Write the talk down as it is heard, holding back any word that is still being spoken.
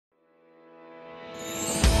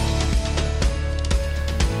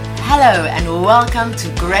and welcome to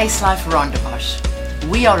GraceLife Rondebosch.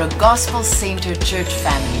 We are a gospel-centered church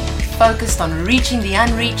family focused on reaching the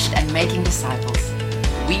unreached and making disciples.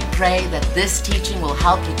 We pray that this teaching will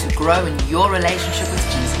help you to grow in your relationship with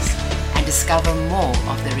Jesus and discover more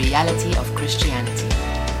of the reality of Christianity.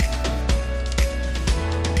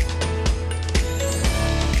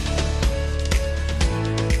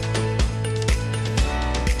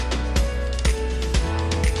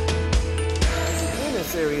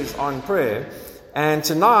 Series on prayer, and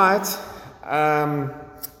tonight I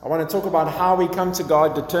want to talk about how we come to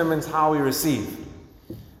God determines how we receive.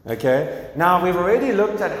 Okay, now we've already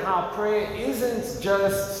looked at how prayer isn't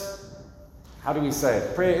just, how do we say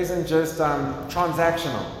it? Prayer isn't just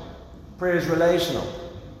transactional. Prayer is relational.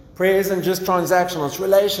 Prayer isn't just transactional, it's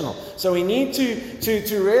relational. So we need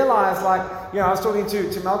to realize, like, I was talking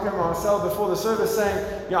to Malcolm and Marcel before the service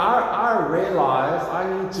saying, I realize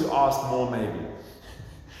I need to ask more maybe.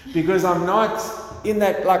 Because I'm not in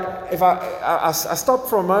that, like, if I stopped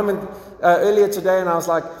for a moment earlier today and I was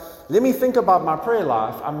like, let me think about my prayer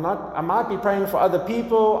life. I might be praying for other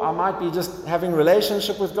people, I might be just having a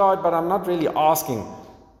relationship with God, but I'm not really asking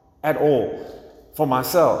at all for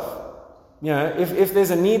myself. If there's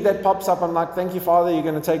a need that pops up, I'm like, thank you, Father, you're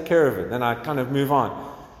going to take care of it. Then I kind of move on.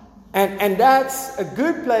 And that's a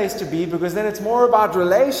good place to be, because then it's more about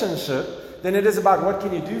relationship than it is about what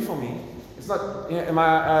can you do for me. It's not,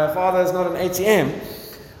 my Father is not an ATM,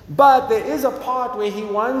 but there is a part where He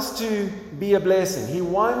wants to be a blessing. He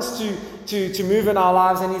wants to move in our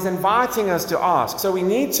lives, and He's inviting us to ask. So we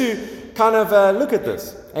need to kind of look at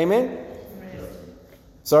this. Amen?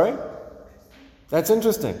 Sorry? That's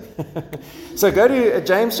interesting. So go to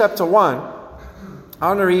James chapter 1. I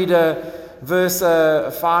want to read verse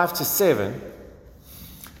 5 to 7.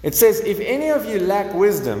 It says, if any of you lack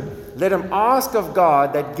wisdom, let him ask of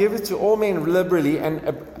God that giveth to all men liberally and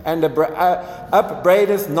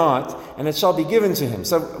upbraideth not, and it shall be given to him.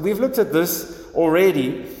 So we've looked at this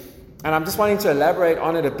already, and I'm just wanting to elaborate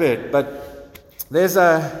on it a bit, but there's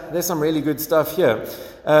some really good stuff here.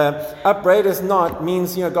 Upbraideth not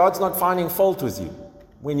means, God's not finding fault with you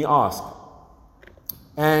when you ask.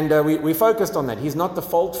 And we focused on that. He's not the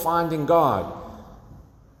fault-finding God.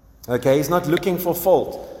 Okay, He's not looking for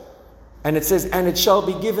fault. And it says, and it shall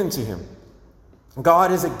be given to him.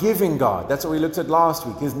 God is a giving God. That's what we looked at last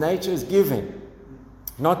week. His nature is giving,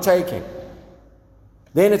 not taking.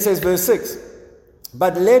 Then it says, verse 6,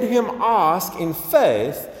 but let him ask in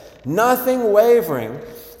faith, nothing wavering,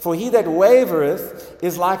 for he that wavereth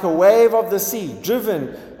is like a wave of the sea,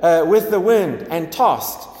 driven with the wind and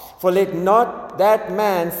tossed. For let not that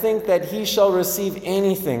man think that he shall receive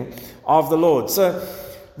anything of the Lord. So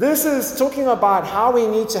this is talking about how we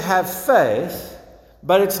need to have faith,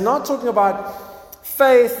 but it's not talking about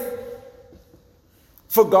faith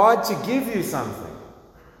for God to give you something.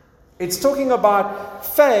 It's talking about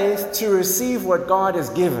faith to receive what God has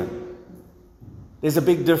given. There's a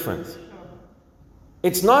big difference.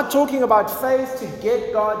 It's not talking about faith to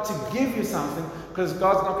get God to give you something, because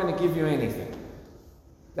God's not going to give you anything.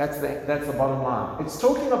 That's the bottom line. It's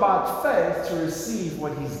talking about faith to receive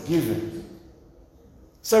what He's given.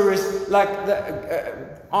 So, like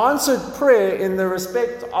the answered prayer in the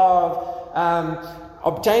respect of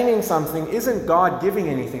obtaining something isn't God giving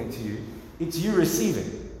anything to you, it's you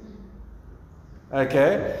receiving.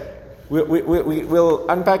 Okay? We'll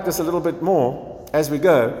unpack this a little bit more as we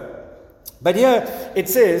go. But here it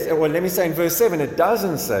says, well, let me say in verse 7, it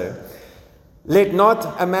doesn't say, let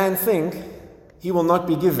not a man think he will not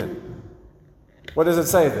be given. What does it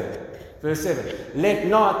say there? Verse 7, let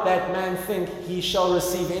not that man think he shall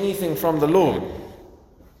receive anything from the Lord.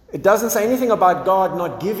 It doesn't say anything about God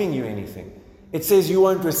not giving you anything. It says you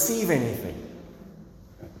won't receive anything.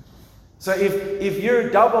 So if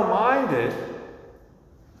you're double-minded,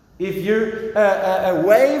 if you're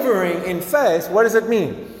wavering in faith, what does it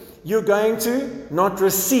mean? You're going to not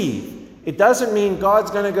receive. It doesn't mean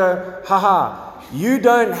God's going to go, you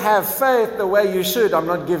don't have faith the way you should, I'm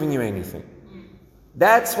not giving you anything.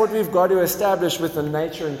 That's what we've got to establish with the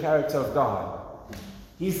nature and character of God.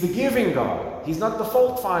 He's the giving God. He's not the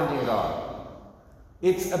fault-finding God.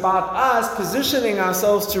 It's about us positioning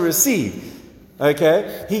ourselves to receive.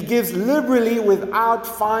 Okay? He gives liberally without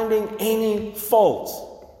finding any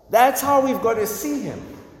fault. That's how we've got to see Him.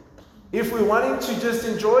 If we're wanting to just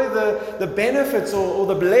enjoy the benefits or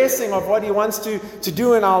the blessing of what He wants to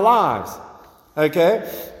do in our lives. Okay?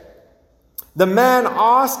 The man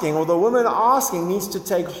asking or the woman asking needs to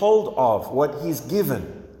take hold of what He's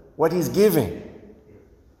given, what He's giving.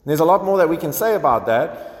 There's a lot more that we can say about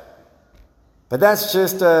that, but that's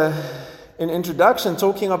just an introduction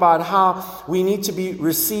talking about how we need to be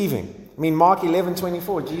receiving. I mean, Mark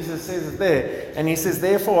 11:24, Jesus says it there, and he says,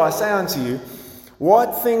 therefore I say unto you,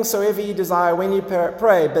 what things soever ye desire when you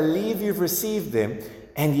pray, believe you've received them,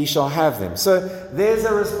 and ye shall have them. So there's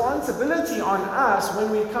a responsibility on us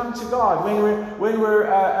when we come to God, when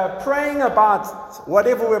we're praying about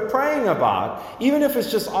whatever we're praying about, even if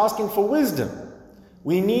it's just asking for wisdom.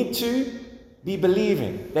 We need to be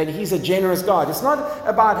believing that He's a generous God. It's not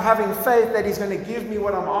about having faith that He's going to give me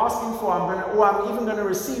what I'm asking for, or I'm even going to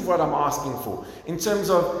receive what I'm asking for in terms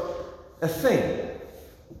of a thing.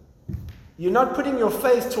 You're not putting your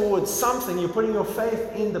faith towards something, you're putting your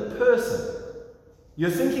faith in the person. You're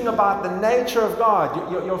thinking about the nature of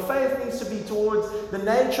God. Your faith needs to be towards the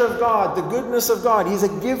nature of God, the goodness of God. He's a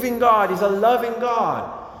giving God. He's a loving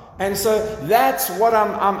God. And so that's what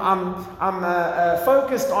I'm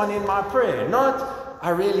focused on in my prayer. Not, I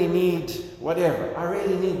really need whatever. I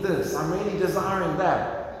really need this. I'm really desiring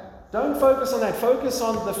that. Don't focus on that. Focus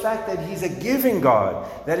on the fact that He's a giving God,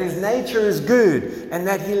 that His nature is good, and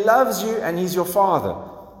that He loves you and He's your Father.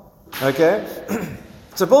 Okay?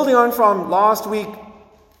 So building on from last week,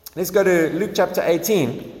 let's go to Luke chapter 18.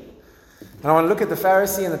 And I want to look at the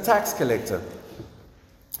Pharisee and the tax collector.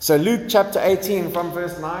 So Luke chapter 18 from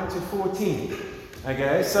verse 9 to 14.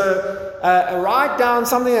 Okay, so write down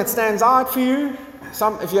something that stands out for you.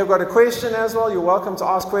 If you've got a question as well, you're welcome to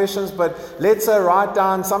ask questions. But let's write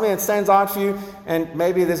down something that stands out for you. And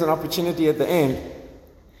maybe there's an opportunity at the end,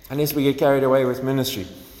 unless we get carried away with ministry.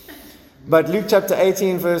 But Luke chapter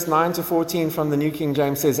 18 verse 9 to 14 from the New King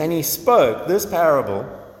James says, and He spoke this parable.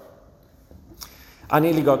 I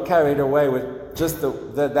nearly got carried away with just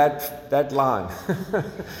that line.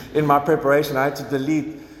 In my preparation, I had to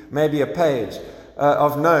delete maybe a page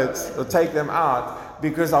of notes or take them out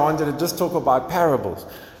because I wanted to just talk about parables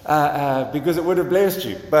because it would have blessed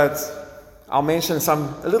you. But I'll mention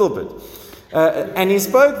some a little bit. And He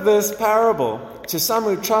spoke this parable to some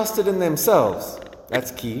who trusted in themselves.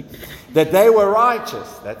 That's key. That they were righteous.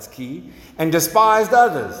 That's key. And despised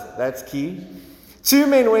others. That's key. 2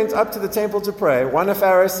 men went up to the temple to pray, one a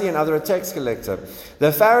Pharisee, another a tax collector.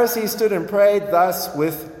 The Pharisee stood and prayed thus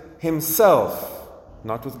with himself,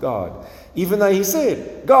 not with God, even though he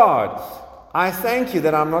said, God, I thank you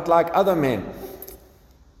that I'm not like other men,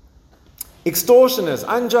 extortioners,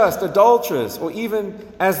 unjust, adulterers, or even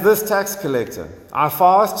as this tax collector. I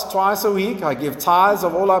fast twice a week, I give tithes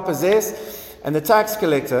of all I possess. And the tax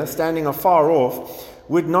collector, standing afar off,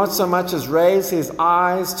 would not so much as raise his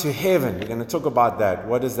eyes to heaven. We're going to talk about that.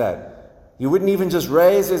 What is that? He wouldn't even just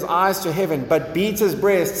raise his eyes to heaven, but beat his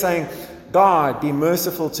breast, saying, God, be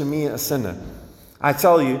merciful to me, a sinner. I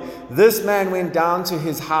tell you, this man went down to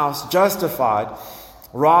his house justified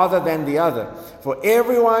rather than the other. For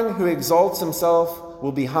everyone who exalts himself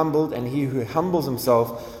will be humbled, and he who humbles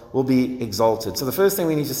himself will be exalted. So the first thing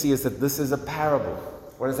we need to see is that this is a parable.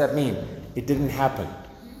 What does that mean? It didn't happen.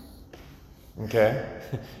 Okay?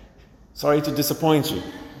 Sorry to disappoint you.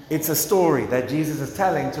 It's a story that Jesus is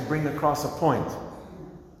telling to bring across a point.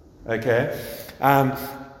 Okay?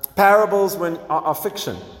 Parables are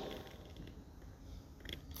fiction.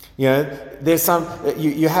 You know, there's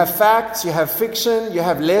you have facts, you have fiction, you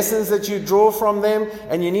have lessons that you draw from them,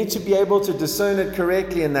 and you need to be able to discern it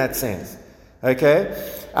correctly in that sense. Okay?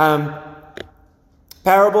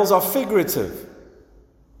 Parables are figurative.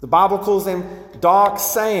 The Bible calls them dark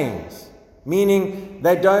sayings, meaning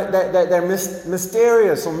they're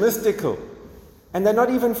mysterious or mystical, and they're not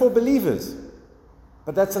even for believers.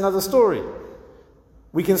 But that's another story.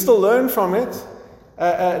 We can still learn from it.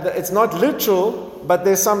 It's not literal, but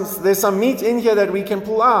there's some meat in here that we can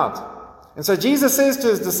pull out. And so Jesus says to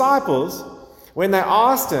His disciples, when they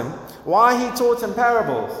asked Him why He taught in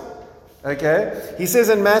parables, okay, He says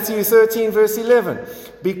in Matthew 13 verse 11,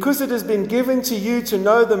 because it has been given to you to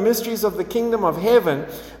know the mysteries of the kingdom of heaven,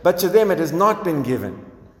 but to them it has not been given.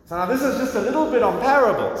 So now this is just a little bit on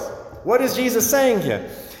parables. What is Jesus saying here?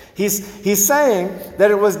 He's saying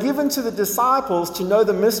that it was given to the disciples to know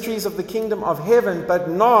the mysteries of the kingdom of heaven, but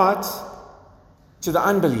not to the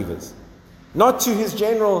unbelievers, not to His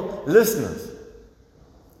general listeners.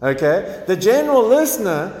 Okay? The general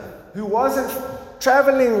listener who wasn't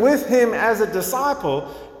traveling with Him as a disciple,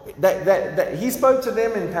 that He spoke to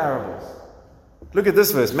them in parables. Look at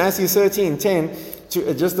this verse, Matthew 13:10,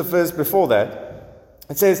 to just the verse before that.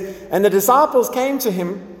 It says, and the disciples came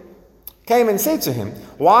and said to Him,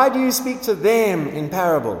 why do you speak to them in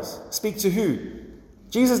parables? Speak to who?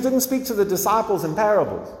 Jesus didn't speak to the disciples in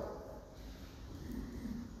parables.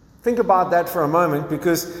 Think about that for a moment,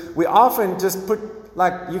 because we often just put,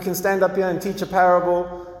 like, you can stand up here and teach a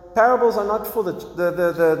parable. Parables are not for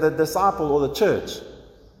the disciple or the church.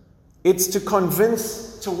 It's to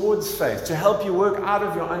convince towards faith, to help you work out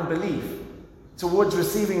of your unbelief, towards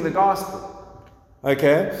receiving the gospel.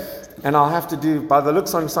 Okay? And I'll have to do, by the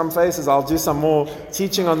looks on some faces, I'll do some more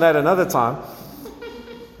teaching on that another time.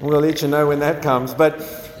 We'll let you know when that comes.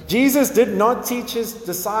 But Jesus did not teach his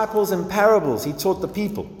disciples in parables. He taught the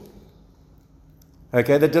people.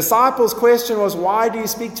 Okay? The disciples' question was, why do you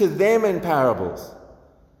speak to them in parables?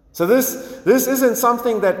 So this isn't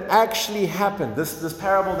something that actually happened, this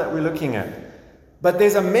parable that we're looking at. But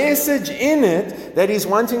there's a message in it that he's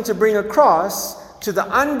wanting to bring across to the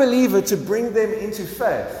unbeliever to bring them into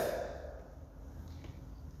faith.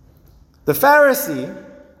 The Pharisee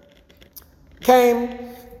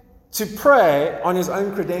came to pray on his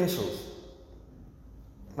own credentials.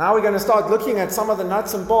 Now we're going to start looking at some of the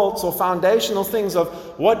nuts and bolts or foundational things of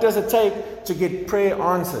what does it take to get prayer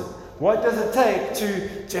answered. What does it take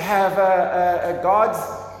to have a God's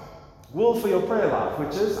will for your prayer life,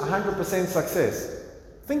 which is 100% success?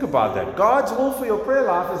 Think about that. God's will for your prayer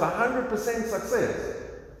life is 100% success.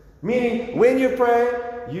 Meaning, when you pray,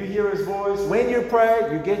 you hear his voice. When you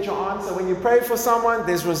pray, you get your answer. When you pray for someone,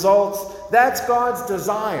 there's results. That's God's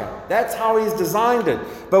desire. That's how he's designed it.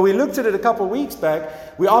 But we looked at it a couple of weeks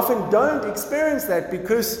back. We often don't experience that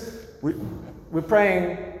because we're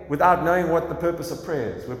praying without knowing what the purpose of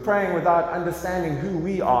prayer is. We're praying without understanding who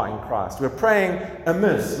we are in Christ. We're praying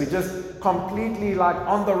amiss. We're just completely like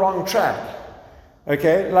on the wrong track.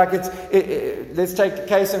 Okay? Like let's take a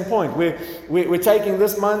case in point. We're taking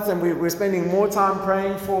this month and we're spending more time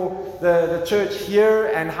praying for the church here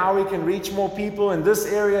and how we can reach more people in this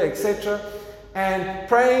area, etc. And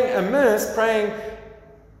praying amiss, praying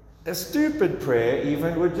a stupid prayer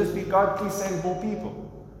even, would just be, God, please send more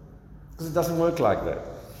people. Because it doesn't work like that.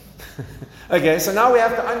 Okay, so now we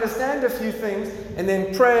have to understand a few things and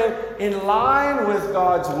then pray in line with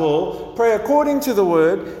God's will, pray according to the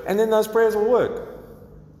word, and then those prayers will work.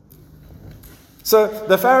 So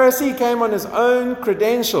the Pharisee came on his own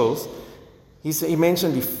credentials. He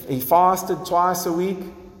mentioned he fasted twice a week.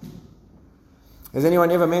 Has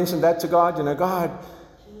anyone ever mentioned that to God? You know, God,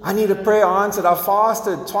 I need a prayer answered. I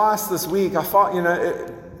fasted twice this week.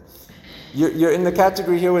 You're in the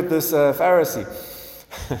category here with this Pharisee.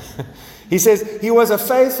 He says he was a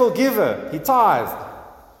faithful giver. He tithed.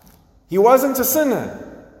 He wasn't a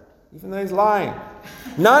sinner, even though he's lying.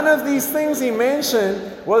 None of these things he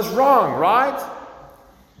mentioned was wrong, right?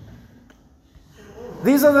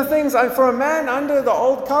 These are the things, for a man under the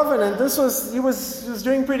old covenant, he was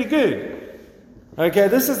doing pretty good. Okay,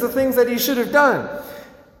 this is the things that he should have done.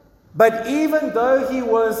 But even though he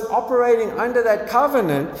was operating under that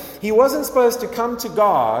covenant, he wasn't supposed to come to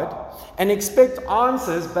God and expect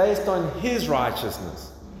answers based on his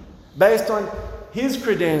righteousness, based on his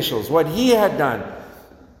credentials, what he had done.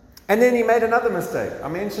 And then he made another mistake. I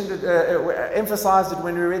mentioned it, emphasized it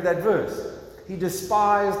when we read that verse. He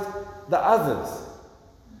despised the others.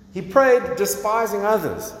 He prayed despising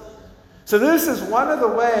others. So this is one of the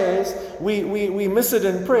ways we miss it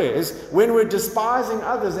in prayer, is when we're despising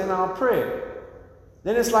others in our prayer.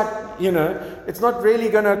 Then it's like, it's not really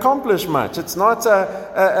going to accomplish much. It's not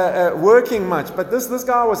working much. But this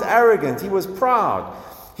guy was arrogant. He was proud.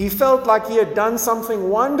 He felt like he had done something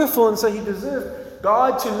wonderful, and so he deserved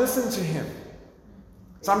God to listen to him.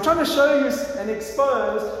 So I'm trying to show you and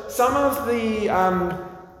expose some of the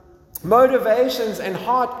motivations and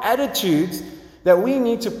heart attitudes that we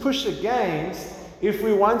need to push against if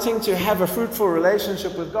we're wanting to have a fruitful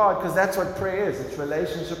relationship with God, because that's what prayer is. It's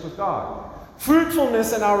relationship with God.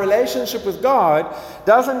 Fruitfulness in our relationship with God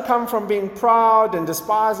doesn't come from being proud and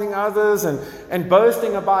despising others and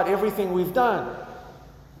boasting about everything we've done.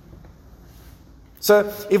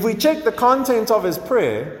 So if we check the content of his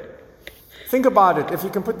prayer, think about it. If you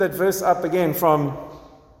can put that verse up again from,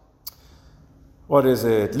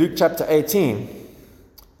 Luke chapter 18.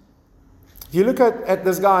 If you look at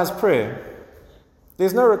this guy's prayer,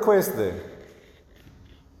 there's no request there.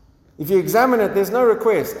 If you examine it, there's no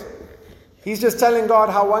request. He's just telling God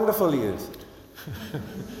how wonderful he is.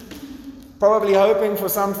 Probably hoping for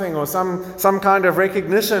something or some kind of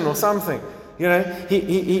recognition or something.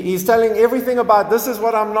 He's telling everything about this is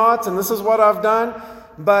what I'm not and this is what I've done.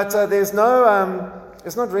 But there's no,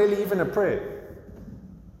 it's not really even a prayer.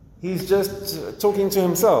 He's just talking to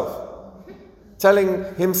himself. Telling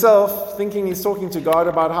himself, thinking he's talking to God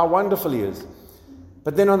about how wonderful he is.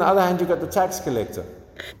 But then on the other hand, you've got the tax collector.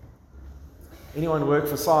 Anyone work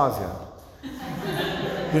for SARS here?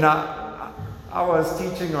 I was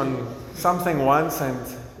teaching on something once and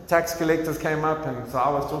tax collectors came up, and so I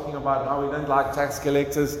was talking about how we don't like tax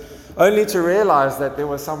collectors, only to realize that there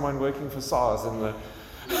was someone working for SARS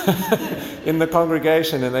in the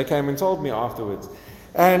congregation, and they came and told me afterwards.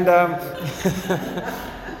 And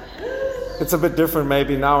it's a bit different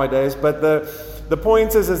maybe nowadays, but the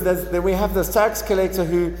point is that we have this tax collector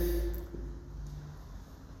who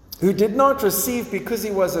did not receive because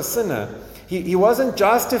he was a sinner. He wasn't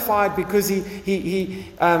justified because he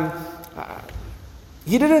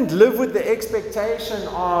didn't live with the expectation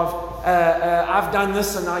of I've done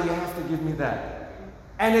this, so now you have to give me that.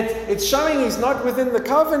 And it's showing he's not within the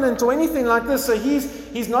covenant or anything like this. So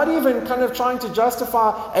he's not even kind of trying to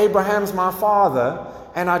justify Abraham's my father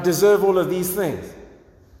and I deserve all of these things.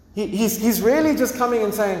 He's really just coming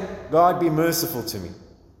and saying, God, be merciful to me.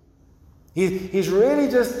 He's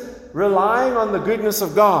really just relying on the goodness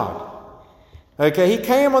of God. Okay, he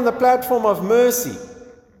came on the platform of mercy.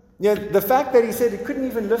 You know, the fact that he said he couldn't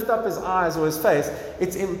even lift up his eyes or his face,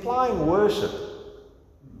 it's implying worship.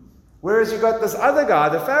 Whereas you've got this other guy,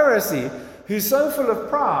 the Pharisee, who's so full of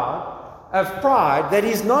pride that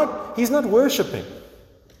he's not worshiping.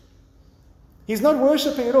 He's not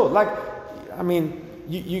worshiping at all. Like, I mean,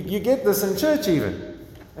 you get this in church even.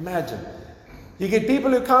 Imagine. You get people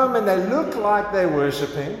who come and they look like they're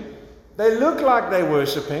worshiping. They look like they're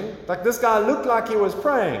worshiping. Like this guy looked like he was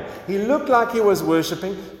praying. He looked like he was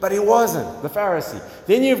worshiping, but he wasn't, the Pharisee.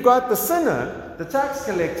 Then you've got the sinner, the tax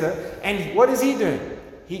collector, and what is he doing?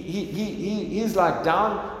 He's like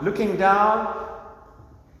down, looking down,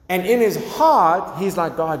 and in his heart, he's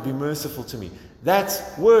like, God, be merciful to me. That's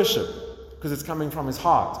worship, because it's coming from his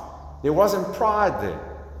heart. There wasn't pride there.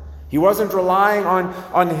 He wasn't relying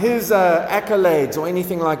on his accolades or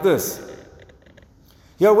anything like this.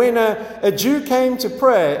 You know, when a Jew came to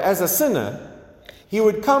pray as a sinner, he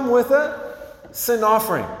would come with a sin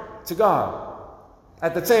offering to God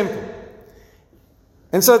at the temple.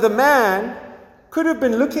 And so the man could have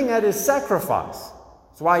been looking at his sacrifice.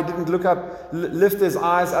 That's why he didn't lift his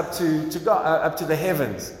eyes up to God, up to the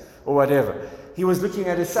heavens or whatever. He was looking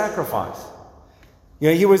at his sacrifice. You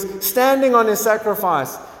know, he was standing on his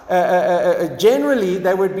sacrifice. Generally,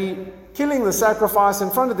 they would be killing the sacrifice in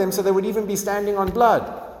front of them, so they would even be standing on blood.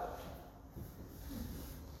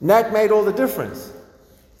 And that made all the difference.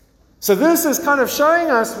 So this is kind of showing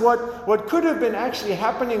us what could have been actually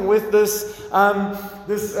happening with this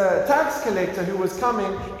tax collector who was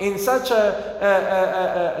coming in such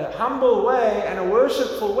a humble way and a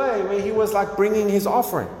worshipful way, where he was like bringing his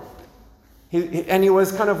offering. And he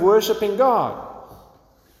was kind of worshiping God,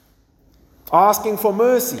 asking for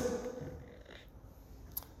mercy.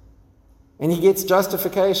 And he gets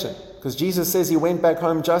justification, because Jesus says he went back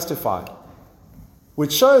home justified.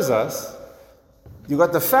 Which shows us, you've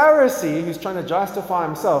got the Pharisee who's trying to justify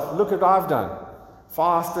himself. Look at what I've done.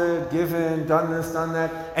 Fasted, given, done this, done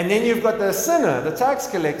that. And then you've got the sinner, the tax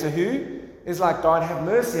collector, who is like, God, have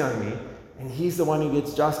mercy on me. And he's the one who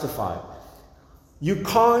gets justified. You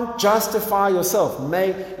can't justify yourself.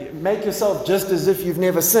 Make yourself just as if you've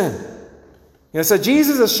never sinned. You know, so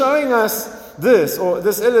Jesus is showing us this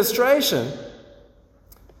illustration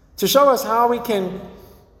to show us how we can,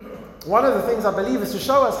 one of the things I believe is to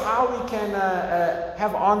show us how we can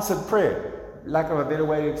have answered prayer, lack of a better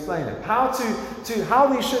way to explain it. How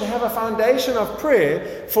we should have a foundation of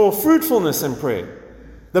prayer for fruitfulness in prayer.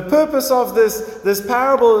 The purpose of this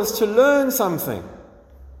parable is to learn something.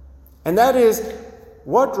 And that is,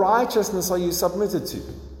 what righteousness are you submitted to?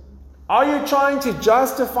 Are you trying to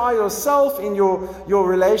justify yourself in your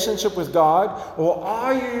relationship with God, or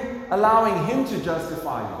are you allowing Him to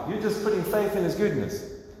justify you? You're just putting faith in His goodness.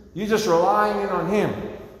 You're just relying in on Him.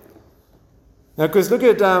 Now, because look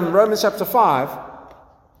at Romans chapter 5,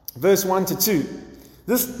 verse 1 to 2.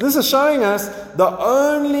 This is showing us the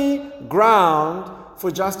only ground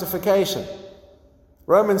for justification.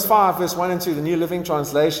 Romans 5, verse 1 and 2, the New Living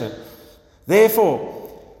Translation. Therefore,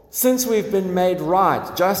 since we've been made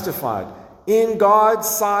right, justified, in God's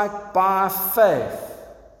sight by faith.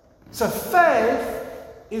 So faith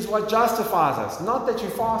is what justifies us, not that you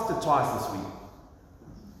fasted twice this week.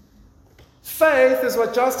 Faith is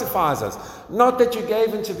what justifies us, not that you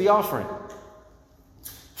gave into the offering.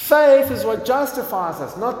 Faith is what justifies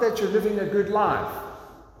us, not that you're living a good life.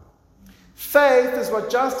 Faith is what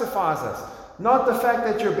justifies us, not the fact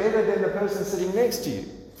that you're better than the person sitting next to you.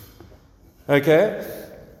 Okay?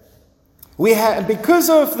 Because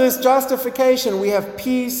of this justification, we have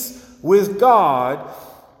peace with God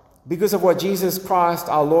because of what Jesus Christ,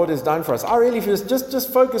 our Lord, has done for us. I really feel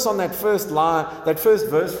just focus on that first line, that first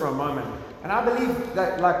verse for a moment. And I believe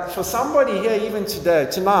that, like, for somebody here, even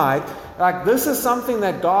tonight, like, this is something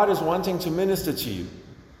that God is wanting to minister to you,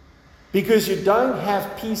 because you don't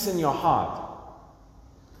have peace in your heart.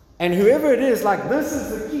 And whoever it is, like, this is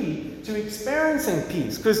the key. to experiencing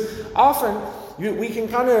peace. Because often we can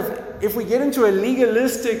kind of, if we get into a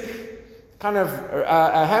legalistic kind of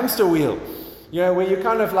a hamster wheel, where you're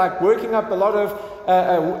kind of like working up a lot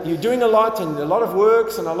of, you're doing a lot and a lot of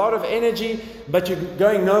works and a lot of energy, but you're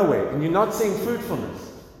going nowhere and you're not seeing fruitfulness.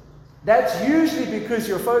 That's usually because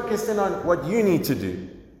you're focused in on what you need to do.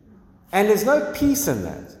 And there's no peace in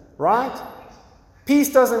that, right?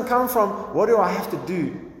 Peace doesn't come from, what do I have to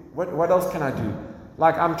do? What else can I do?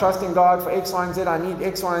 Like, I'm trusting God for X, Y, and Z. I need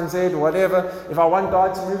X, Y, and Z, whatever. If I want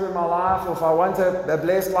God to move in my life, or if I want a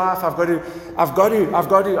blessed life, I've got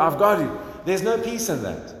to. There's no peace in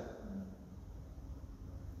that.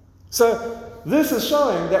 So, this is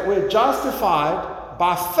showing that we're justified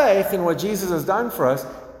by faith in what Jesus has done for us,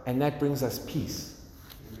 and that brings us peace.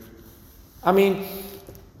 I mean,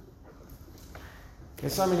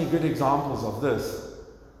 there's so many good examples of this.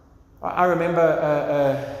 I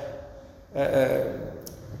remember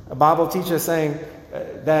a Bible teacher saying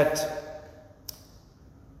that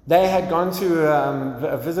they had gone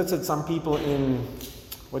to visited some people in,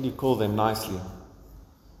 what do you call them nicely?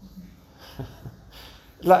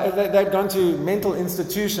 They'd gone to mental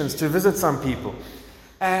institutions to visit some people.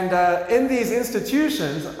 And in these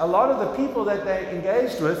institutions, a lot of the people that they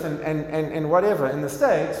engaged with and whatever in the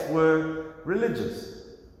States were religious.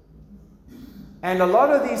 And a lot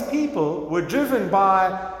of these people were driven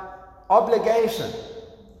by obligation.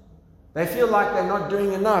 They feel like they're not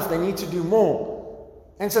doing enough, they need to do more.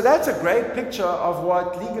 And so that's a great picture of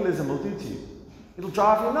what legalism will do to you. It'll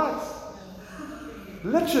drive you nuts.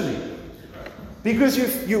 Literally. Because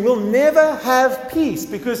you will never have peace,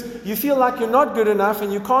 because you feel like you're not good enough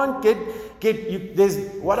and you can't there's,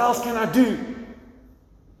 what else can I do?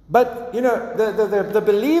 But, the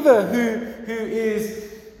believer who is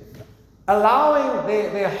allowing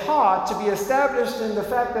their heart to be established in the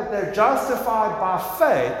fact that they're justified by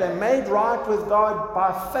faith, they're made right with God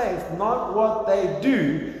by faith, not what they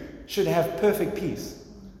do, should have perfect peace.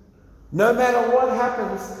 No matter what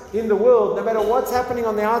happens in the world, no matter what's happening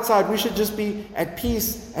on the outside, we should just be at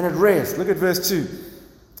peace and at rest. Look at verse 2.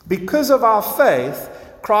 Because of our faith,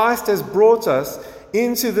 Christ has brought us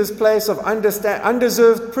into this place of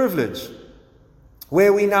undeserved privilege,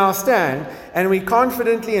 where we now stand, and we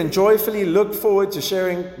confidently and joyfully look forward to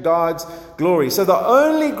sharing God's glory. So the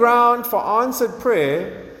only ground for answered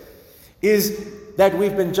prayer is that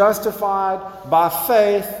we've been justified by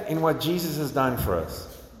faith in what Jesus has done for us.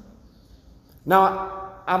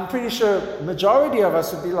 Now, I'm pretty sure majority of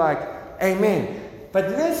us would be like, amen.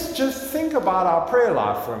 But let's just think about our prayer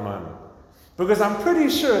life for a moment. Because I'm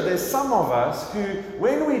pretty sure there's some of us who,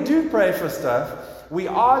 when we do pray for stuff, we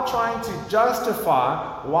are trying to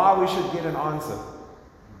justify why we should get an answer.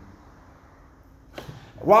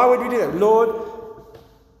 Why would we do that? Lord,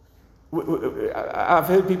 I've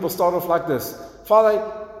heard people start off like this.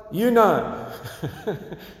 Father,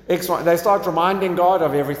 X, Y, they start reminding God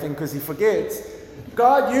of everything because he forgets.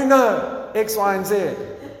 God, X, Y, and Z.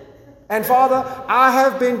 And Father, I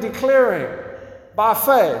have been declaring by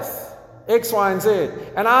faith X, Y, and Z.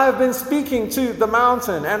 And I have been speaking to the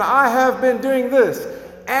mountain. And I have been doing this.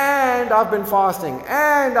 And I've been fasting.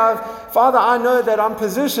 And Father, I know that I'm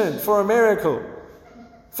positioned for a miracle.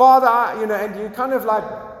 Father, and you're kind of like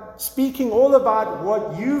speaking all about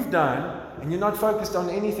what you've done. And you're not focused on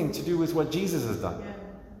anything to do with what Jesus has done.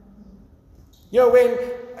 When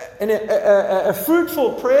a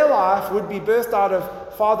fruitful prayer life would be burst out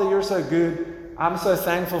of, Father, you're so good. I'm so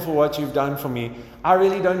thankful for what you've done for me. I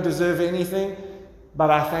really don't deserve anything, but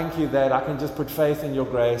I thank you that I can just put faith in your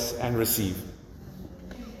grace and receive.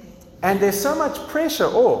 And there's so much pressure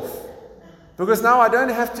off, because now I don't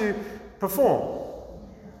have to perform.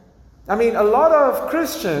 I mean, a lot of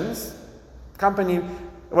Christians,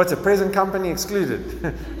 present company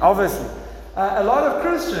excluded, obviously. A lot of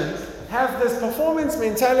Christians have this performance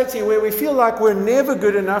mentality where we feel like we're never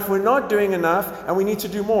good enough, we're not doing enough, and we need to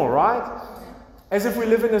do more, right? As if we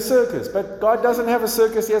live in a circus. But God doesn't have a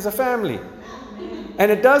circus, he has a family.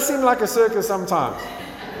 And it does seem like a circus sometimes.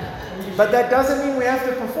 But that doesn't mean we have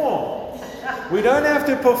to perform. We don't have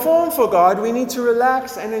to perform for God, we need to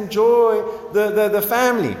relax and enjoy the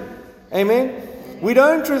family. Amen? We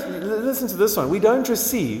don't, listen to this one, we don't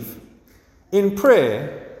receive in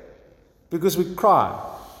prayer because we cry.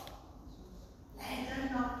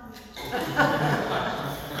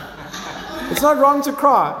 It's not wrong to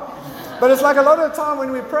cry, but it's like a lot of time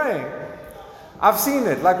when we're praying. I've seen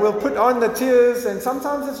it, like we'll put on the tears, and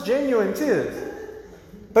sometimes it's genuine tears.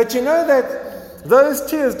 But you know that those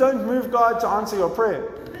tears don't move God to answer your prayer.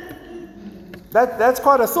 That's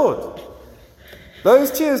quite a thought.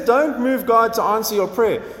 Those tears don't move God to answer your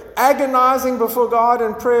prayer. Agonizing before God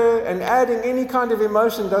in prayer and adding any kind of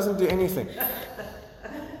emotion doesn't do anything.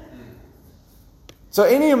 So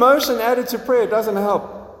any emotion added to prayer doesn't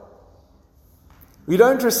help. We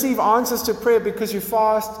don't receive answers to prayer because you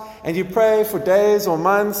fast and you pray for days or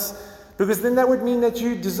months, because then that would mean that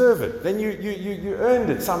you deserve it. Then you earned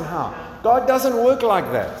it somehow. God doesn't work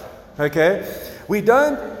like that. Okay? We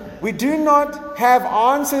do not have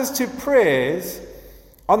answers to prayers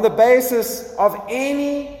on the basis of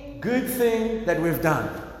any good thing that we've done.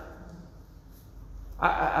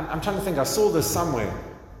 I'm trying to think. I saw this somewhere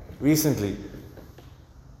recently.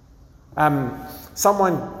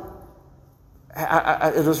 Someone,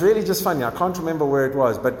 it was really just funny. I can't remember where it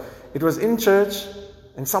was, but it was in church,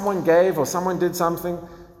 and someone gave or someone did something,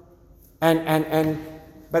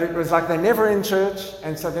 but it was like they're never in church,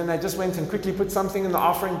 and so then they just went and quickly put something in the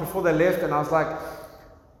offering before they left, and I was like,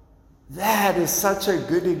 that is such a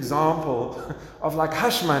good example of like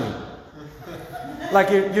hush money. Like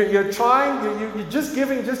you're trying, you're just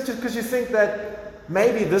giving just because you think that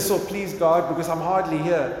maybe this will please God because I'm hardly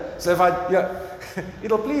here. So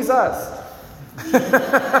it'll please us.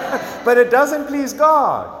 But it doesn't please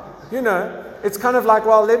God. It's kind of like,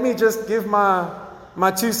 well, let me just give my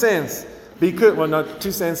 2 cents. Because, well, not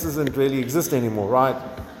 2 cents doesn't really exist anymore, right?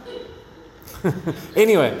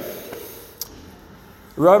 Anyway,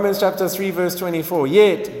 Romans chapter 3, verse 24.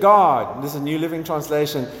 Yet God, this is a New Living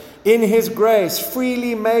Translation, in His grace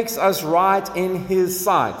freely makes us right in His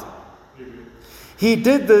sight. He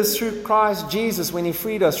did this through Christ Jesus when He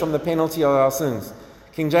freed us from the penalty of our sins.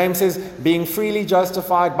 King James says, being freely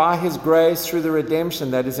justified by His grace through the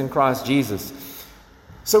redemption that is in Christ Jesus.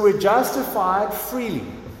 So we're justified freely.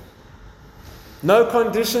 No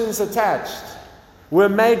conditions attached. We're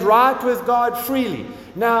made right with God freely.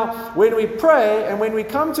 Now, when we pray and when we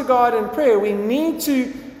come to God in prayer, we need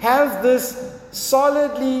to have this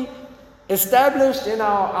solidly established in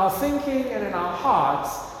our thinking and in our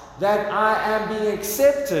hearts that I am being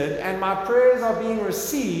accepted and my prayers are being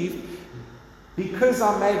received because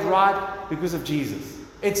I'm made right because of Jesus.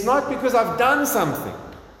 It's not because I've done something.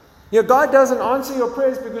 God doesn't answer your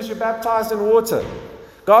prayers because you're baptized in water.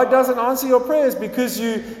 God doesn't answer your prayers because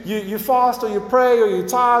you fast or you pray or you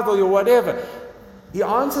tithe or you whatever. He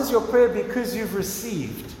answers your prayer because you've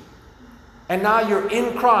received. And now you're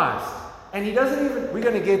in Christ. And He doesn't even, we're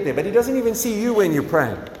going to get there, but He doesn't even see you when you're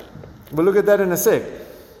praying. We'll look at that in a sec.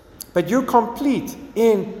 But you're complete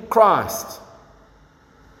in Christ.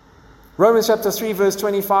 Romans chapter 3, verse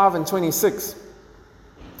 25 and 26.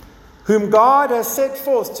 Whom God has set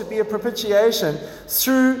forth to be a propitiation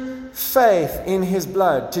through faith in His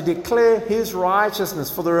blood, to declare His righteousness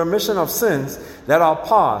for the remission of sins that are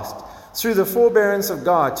past, through the forbearance of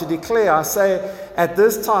God, to declare, I say, at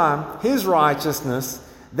this time, His righteousness,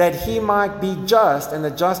 that He might be just and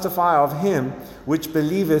the justifier of him which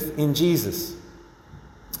believeth in Jesus.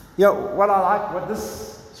 What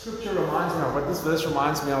this scripture reminds me of, what this verse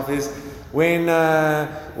reminds me of is when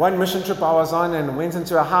one mission trip I was on and went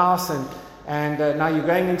into a house and now you're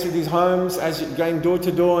going into these homes as you're going door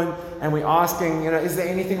to door and we're asking, is there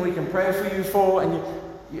anything we can pray for you for? And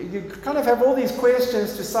you kind of have all these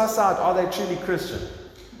questions to suss out, are they truly Christian?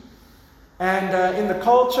 And in the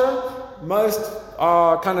culture, most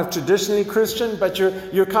are kind of traditionally Christian, but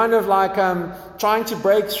you're kind of like trying to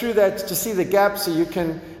break through that to see the gap so you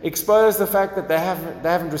can expose the fact that they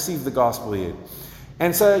haven't received the gospel yet.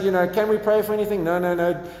 And so, can we pray for anything? No.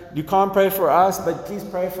 You can't pray for us, but please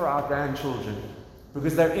pray for our grandchildren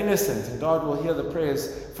because they're innocent and God will hear the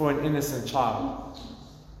prayers for an innocent child.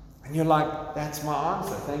 And you're like, that's my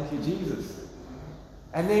answer. Thank you, Jesus.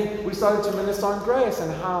 And then we started to minister on grace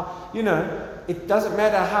and how, it doesn't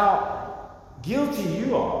matter how guilty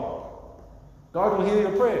you are, God will hear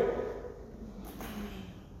your prayer.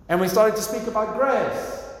 And we started to speak about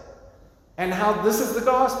grace and how this is the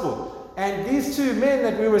gospel. And these two men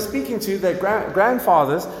that we were speaking to, their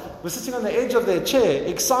grandfathers, were sitting on the edge of their chair,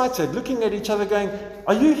 excited, looking at each other going,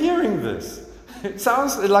 are you hearing this? It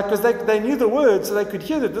sounds like, because they knew the words, so they could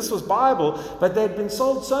hear that this was Bible, but they'd been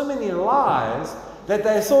sold so many lies that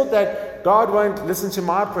they thought that God won't listen to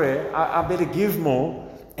my prayer, I better give more,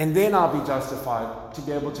 and then I'll be justified to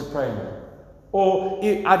be able to pray more. Or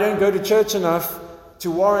I don't go to church enough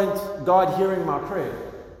to warrant God hearing my prayer.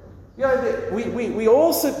 We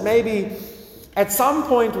all sit maybe at some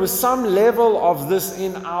point with some level of this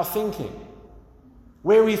in our thinking.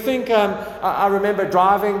 Where we think, I remember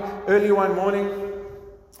driving early one morning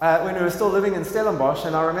when we were still living in Stellenbosch,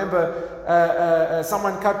 and I remember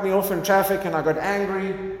someone cut me off in traffic and I got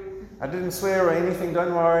angry. I didn't swear or anything,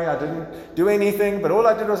 don't worry. I didn't do anything, but all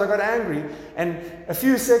I did was I got angry. And a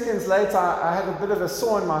few seconds later, I had a bit of a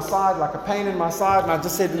sore in my side, like a pain in my side. And I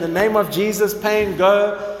just said, in the name of Jesus, pain,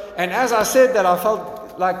 go. And as I said that, I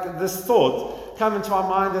felt like this thought come into my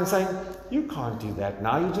mind and saying, you can't do that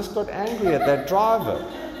now. You just got angry at that driver.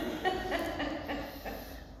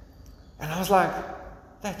 And I was like,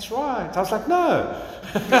 that's right. I was like, no.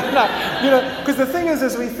 Because the thing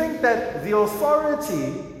is we think that the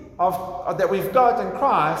authority that we've got in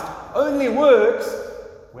Christ only works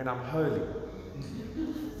when I'm holy.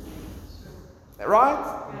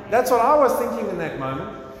 Right? That's what I was thinking in that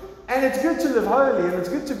moment. And it's good to live holy, and it's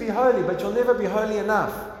good to be holy, but you'll never be holy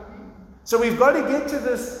enough. So we've got to get to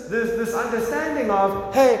this understanding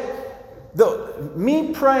of, hey,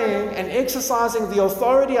 me praying and exercising the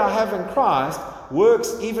authority I have in Christ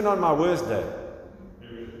works even on my worst day.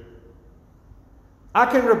 I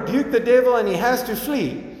can rebuke the devil and he has to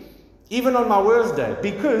flee, even on my worst day,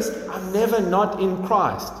 because I'm never not in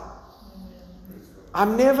Christ.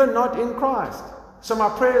 I'm never not in Christ. So my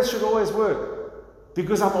prayers should always work,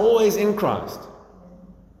 because I'm always in Christ.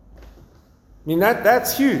 I mean,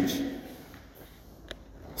 that's huge.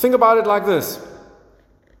 Think about it like this.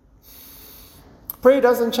 Prayer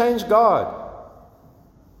doesn't change God.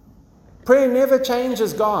 Prayer never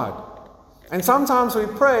changes God. And sometimes we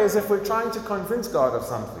pray as if we're trying to convince God of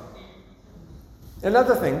something.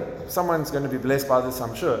 Another thing, someone's going to be blessed by this,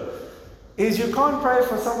 I'm sure, is you can't pray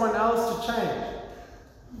for someone else to change.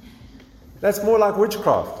 That's more like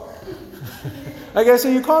witchcraft. Okay, so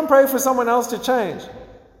you can't pray for someone else to change.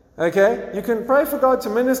 Okay? You can pray for God to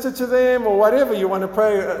minister to them or whatever you want to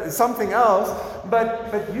pray, something else,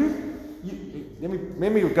 but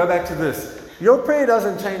let me go back to this. Your prayer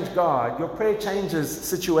doesn't change God. Your prayer changes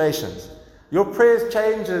situations. Your prayers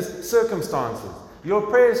changes circumstances. Your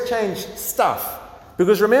prayers change stuff.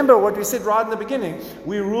 Because remember what we said right in the beginning,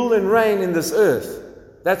 we rule and reign in this earth.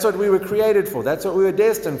 That's what we were created for. That's what we were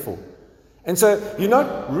destined for. And so we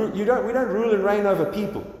don't rule and reign over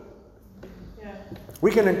people. Yeah.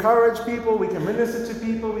 We can encourage people, we can minister to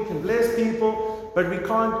people, we can bless people, but we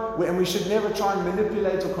can't, and we should never try and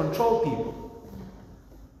manipulate or control people.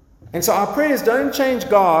 And so our prayers don't change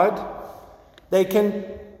God. They can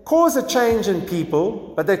cause a change in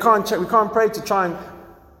people, but we can't pray to try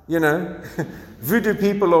and, voodoo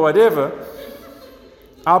people or whatever.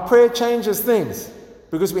 Our prayer changes things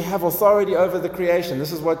because we have authority over the creation.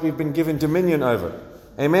 This is what we've been given dominion over.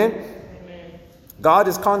 Amen? Amen. God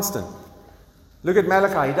is constant. Look at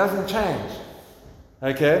Malachi. He doesn't change.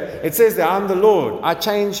 Okay? It says that I'm the Lord. I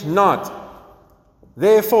change not.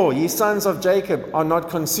 Therefore, ye sons of Jacob are not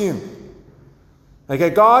consumed. Okay,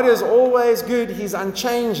 God is always good. He's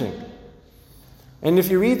unchanging. And if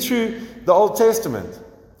you read through the Old Testament,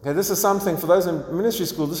 okay, this is something, for those in ministry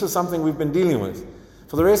school, this is something we've been dealing with.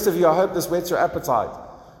 For the rest of you, I hope this whets your appetite.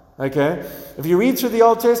 Okay? If you read through the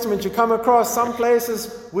Old Testament, you come across some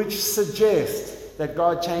places which suggest that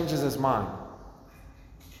God changes his mind.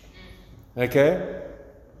 Okay?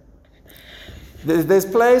 There's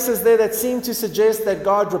places there that seem to suggest that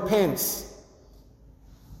God repents.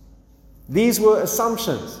 These were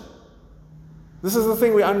assumptions. This is the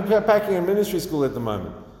thing we're unpacking in ministry school at the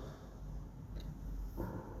moment.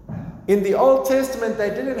 In the Old Testament, they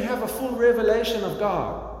didn't have a full revelation of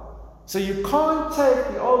God. So you can't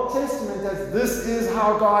take the Old Testament as this is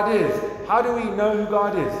how God is. How do we know who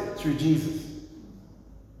God is? Through Jesus.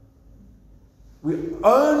 We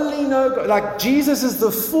only know God. Like Jesus is the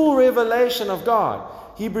full revelation of God.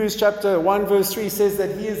 Hebrews chapter 1 verse 3 says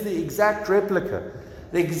that he is the exact replica,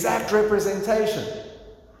 the exact representation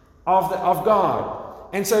of God.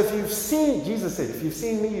 And so if you've seen, Jesus said, if you've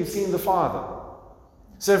seen me, you've seen the Father.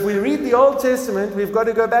 So if we read the Old Testament, we've got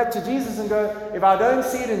to go back to Jesus and go, if I don't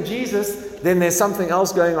see it in Jesus, then there's something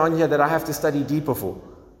else going on here that I have to study deeper for,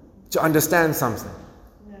 to understand something.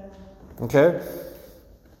 Yeah. Okay?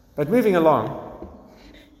 But moving along,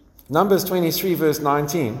 Numbers 23 verse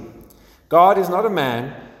 19, God is not a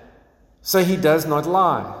man, so he does not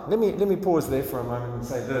lie. Let me pause there for a moment and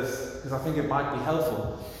say this, because I think it might be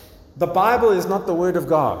helpful. The Bible is not the Word of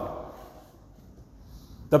God.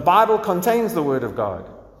 The Bible contains the Word of God.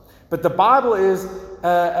 But the Bible is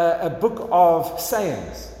a book of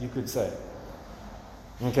sayings, you could say.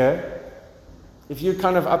 Okay? If you're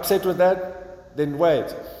kind of upset with that, then wait.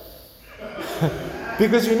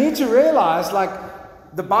 Because you need to realize, like,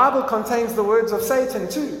 the Bible contains the words of Satan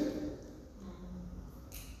too.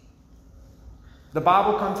 The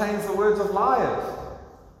Bible contains the words of liars.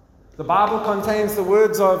 The Bible contains the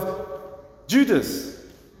words of Judas.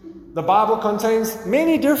 The Bible contains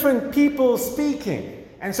many different people speaking.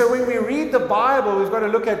 And so when we read the Bible, we've got to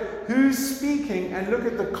look at who's speaking and look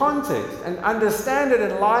at the context and understand it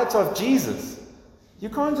in light of Jesus. You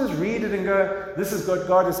can't just read it and go, this is what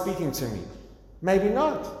God is speaking to me. Maybe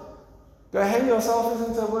not. Go hang yourself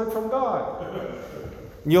into a word from God.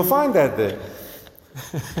 You'll find that there.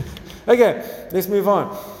 Okay, let's move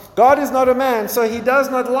on. God is not a man, so he does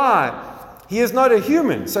not lie. He is not a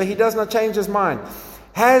human, so he does not change his mind.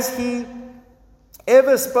 Has he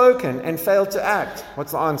ever spoken and failed to act?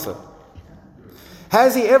 What's the answer?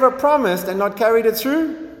 Has he ever promised and not carried it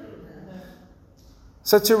through?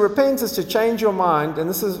 So to repent is to change your mind, and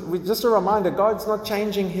this is just a reminder, God's not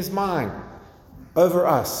changing his mind over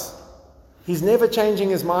us. He's never changing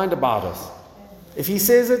his mind about us. If he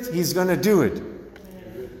says it, he's going to do it.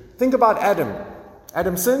 Think about Adam.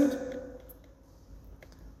 Adam sinned,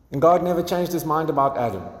 and God never changed his mind about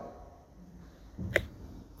Adam.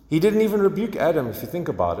 He didn't even rebuke Adam, if you think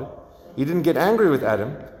about it. He didn't get angry with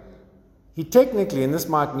Adam. He technically, and this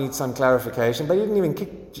might need some clarification, but he didn't even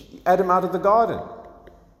kick Adam out of the garden.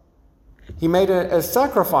 He made a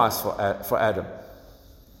sacrifice for Adam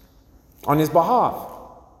on his behalf.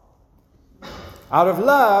 Out of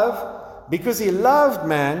love, because he loved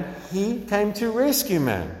man, he came to rescue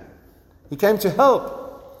man. He came to help.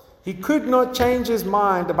 He could not change his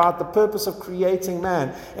mind about the purpose of creating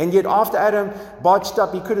man. And yet after Adam botched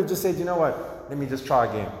up, he could have just said, you know what, let me just try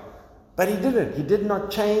again. But he didn't. He did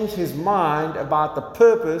not change his mind about the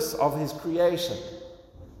purpose of his creation.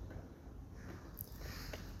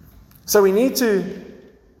 So we need to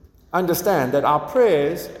understand that our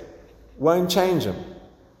prayers won't change him.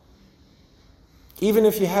 Even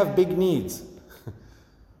if you have big needs.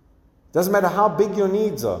 Doesn't matter how big your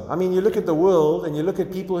needs are. I mean, you look at the world and you look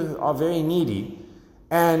at people who are very needy,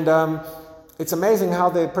 and it's amazing how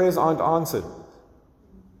their prayers aren't answered.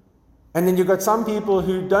 And then you've got some people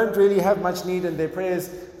who don't really have much need and their prayers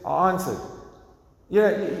are answered. You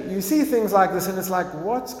know, you see things like this and it's like,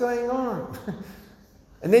 what's going on?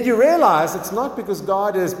 And then you realize it's not because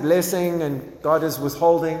God is blessing and God is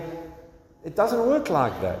withholding. It doesn't work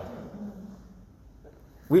like that.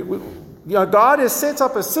 God has set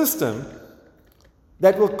up a system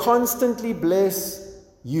that will constantly bless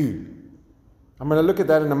you. I'm going to look at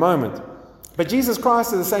that in a moment. But Jesus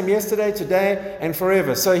Christ is the same yesterday, today, and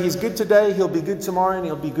forever. So he's good today, he'll be good tomorrow, and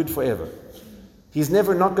he'll be good forever. He's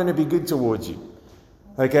never not going to be good towards you.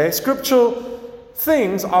 Okay? Scriptural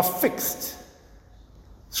things are fixed.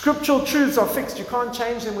 Scriptural truths are fixed. You can't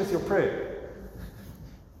change them with your prayer.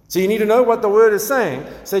 So you need to know what the Word is saying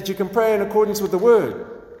so that you can pray in accordance with the Word.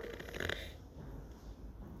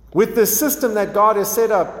 With the system that God has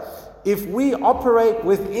set up, if we operate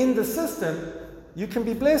within the system, you can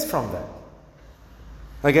be blessed from that.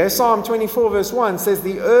 Okay, Psalm 24 verse 1 says,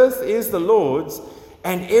 "The earth is the Lord's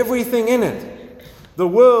and everything in it. The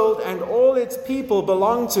world and all its people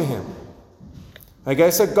belong to him."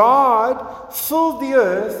 Okay, so God filled the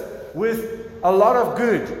earth with a lot of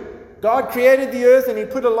good. God created the earth and he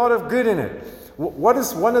put a lot of good in it. What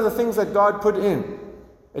is one of the things that God put in?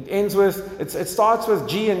 It starts with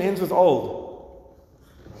G and ends with old.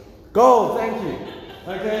 Gold, thank you.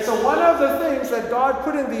 Okay, so one of the things that God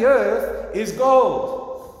put in the earth is gold.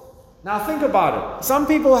 Now think about it. Some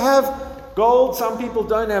people have gold, some people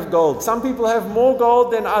don't have gold. Some people have more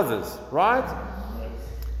gold than others, right?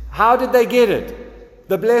 How did they get it?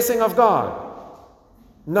 The blessing of God?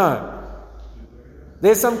 No.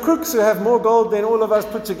 There's some crooks who have more gold than all of us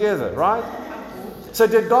put together, right? So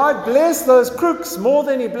did God bless those crooks more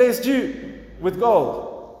than he blessed you with gold?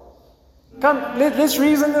 Come, let's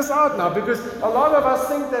reason this out now, because a lot of us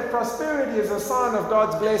think that prosperity is a sign of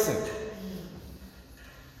God's blessing.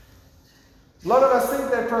 A lot of us think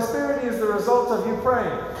that prosperity is the result of you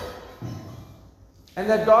praying. And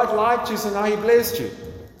that God liked you, so now he blessed you.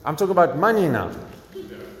 I'm talking about money now.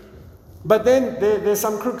 But then there's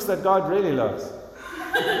some crooks that God really loves.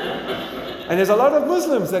 And there's a lot of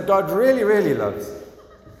Muslims that God really, really loves.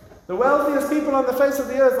 The wealthiest people on the face of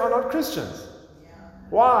the earth are not Christians.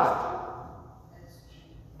 Why?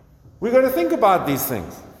 We've got to think about these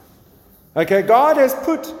things. Okay, God has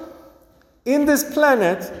put in this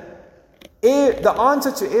planet the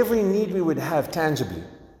answer to every need we would have tangibly.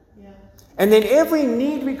 And then every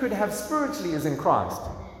need we could have spiritually is in Christ.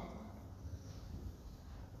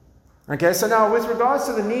 Okay, so now with regards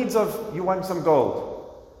to the needs of, you want some gold,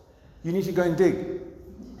 you need to go and dig.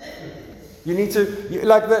 You need to,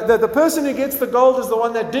 like the person who gets the gold is the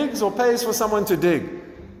one that digs or pays for someone to dig.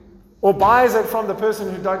 Or buys it from the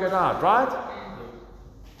person who dug it out, right?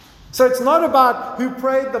 So it's not about who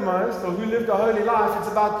prayed the most or who lived a holy life.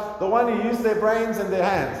 It's about the one who used their brains and their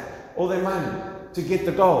hands or their money to get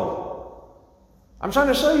the gold. I'm trying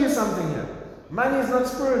to show you something here. Money is not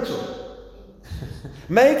spiritual.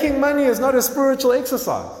 Making money is not a spiritual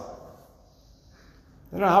exercise.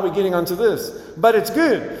 I don't know how we're getting onto this, but it's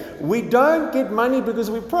good. We don't get money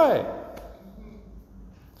because we pray.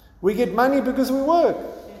 We get money because we work.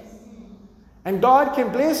 And God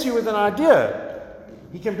can bless you with an idea.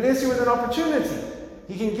 He can bless you with an opportunity.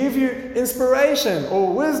 He can give you inspiration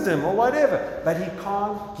or wisdom or whatever, but He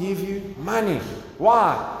can't give you money.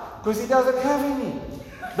 Why? Because He doesn't have any.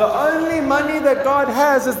 The only money that God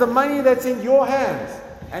has is the money that's in your hands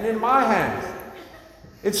and in my hands.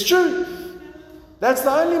 It's true. That's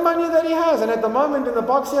the only money that He has. And at the moment in the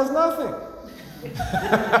box, He has nothing.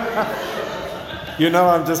 You know,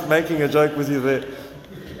 I'm just making a joke with you there.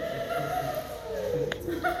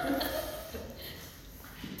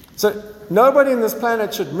 So nobody in this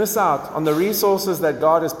planet should miss out on the resources that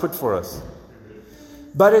God has put for us.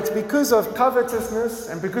 But it's because of covetousness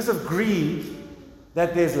and because of greed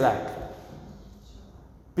that there's lack.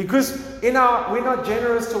 Because we're not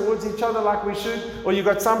generous towards each other like we should, or you've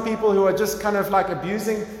got some people who are just kind of like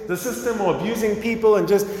abusing the system or abusing people and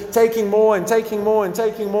just taking more and taking more and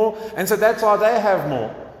taking more, and so that's why they have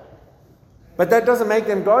more. But that doesn't make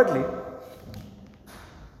them godly.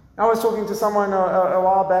 I was talking to someone a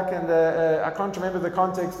while back, and I can't remember the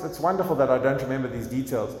context. It's wonderful that I don't remember these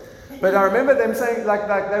details. But I remember them saying, like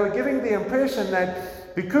they were giving the impression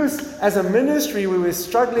that because as a ministry we were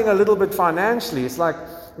struggling a little bit financially, it's like,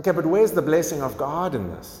 okay, but where's the blessing of God in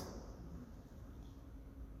this?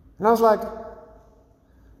 And I was like,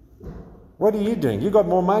 what are you doing? You got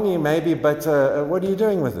more money maybe, but what are you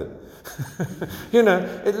doing with it? You know,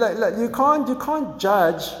 you can't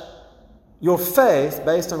judge your faith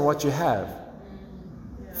based on what you have.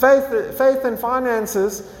 Faith and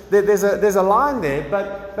finances, there's a line there,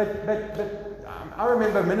 but I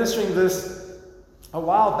remember ministering this a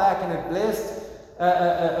while back, and it blessed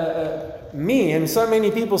me and so many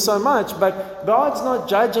people so much. But God's not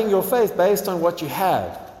judging your faith based on what you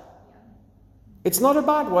have. It's not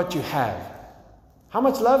about what you have. How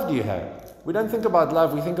much love do you have? We don't think about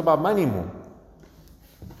love, we think about money more.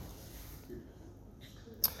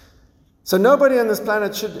 So nobody on this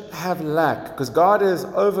planet should have lack, because God has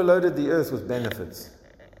overloaded the earth with benefits.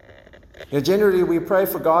 Generally, we pray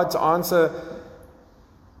for God to answer.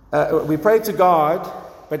 We pray to God,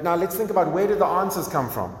 but now let's think about, where do the answers come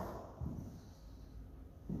from?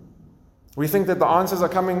 We think that the answers are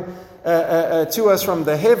coming to us from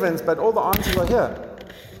the heavens, but all the answers are here.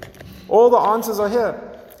 All the answers are here.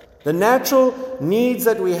 The natural needs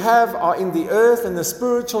that we have are in the earth, and the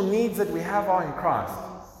spiritual needs that we have are in Christ.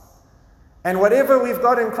 And whatever we've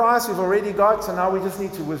got in Christ, we've already got, so now we just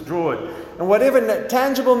need to withdraw it. And whatever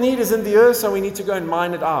tangible need is in the earth, so we need to go and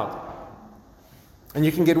mine it out. And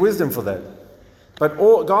you can get wisdom for that. But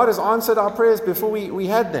God has answered our prayers before we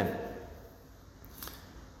had them.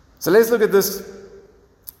 So let's look at this.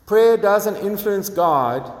 Prayer doesn't influence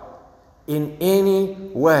God in any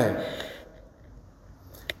way.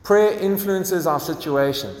 Prayer influences our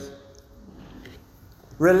situations.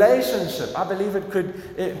 Relationship, I believe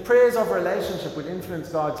prayers of relationship would influence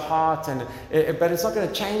God's heart, but it's not going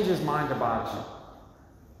to change His mind about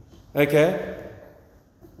you. Okay?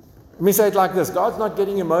 Let me say it like this. God's not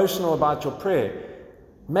getting emotional about your prayer.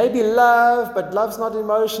 Maybe love, but love's not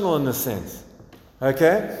emotional in this sense.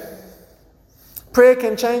 Okay? Prayer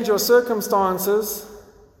can change your circumstances,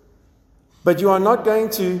 but you are not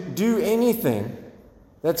going to do anything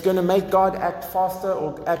that's going to make God act faster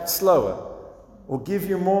or act slower, or give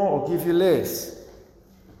you more or give you less.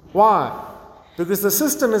 Why? Because the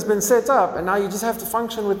system has been set up, and now you just have to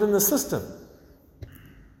function within the system.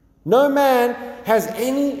 No man has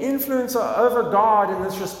any influence over God in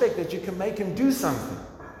this respect that you can make Him do something.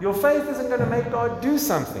 Your faith isn't going to make God do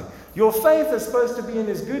something. Your faith is supposed to be in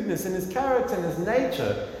His goodness, in His character, in His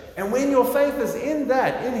nature. And when your faith is in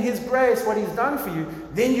that, in His grace, what He's done for you,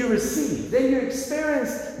 then you receive. Then you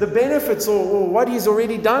experience the benefits or what He's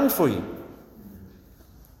already done for you.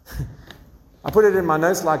 I put it in my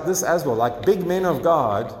notes like this as well. Like big men of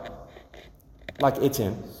God, like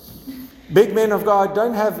Etienne, big men of God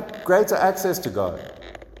don't have greater access to God.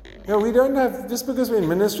 You know, we don't have, just because we're in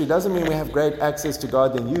ministry doesn't mean we have great access to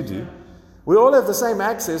God than you do. We all have the same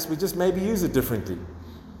access, we just maybe use it differently.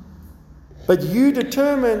 But you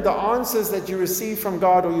determine the answers that you receive from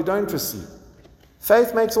God or you don't receive.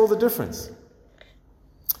 Faith makes all the difference.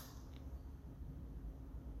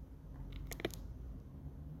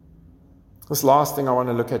 This last thing I want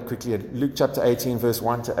to look at quickly, at Luke chapter 18, verse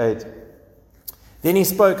 1 to 8. Then He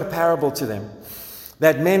spoke a parable to them,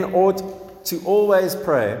 that men ought to always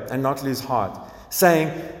pray and not lose heart,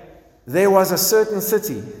 saying, there was a certain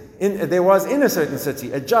city there was in a certain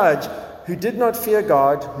city a judge who did not fear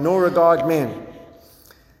God nor regard men.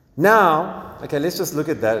 Now, okay, let's just look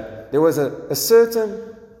at that. There was in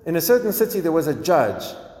a certain city there was a judge.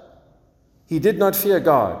 He did not fear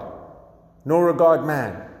God nor regard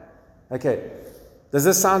man. Okay, does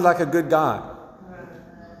this sound like a good guy?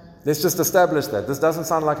 Let's just establish that. This doesn't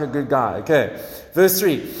sound like a good guy. Okay, verse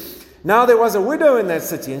 3. Now there was a widow in that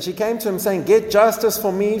city, and she came to him saying, "Get justice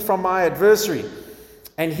for me from my adversary."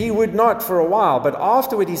 And he would not for a while, but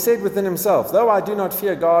afterward he said within himself, "Though I do not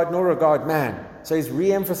fear God nor regard man." So he's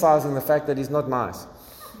re-emphasizing the fact that he's not nice.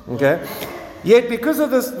 Okay? "Yet because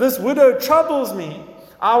of this widow troubles me,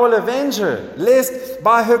 I will avenge her, lest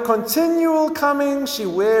by her continual coming she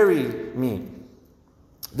weary me."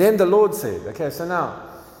 Then the Lord said, okay, so now,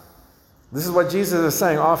 this is what Jesus is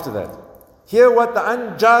saying after that. Hear what the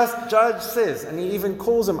unjust judge says. And he even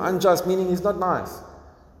calls him unjust, meaning he's not nice.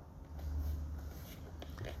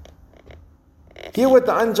 Hear what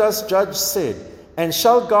the unjust judge said. "And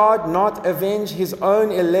shall God not avenge his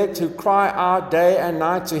own elect who cry out day and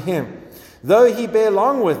night to him? Though he bear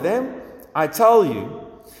long with them, I tell you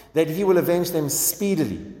that he will avenge them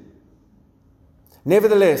speedily.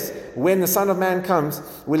 Nevertheless, when the Son of Man comes,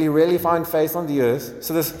 will he really find faith on the earth?"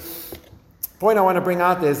 So this point I want to bring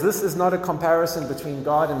out there is this is not a comparison between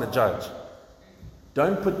God and the judge.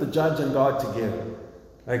 Don't put the judge and God together.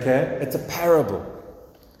 Okay? It's a parable.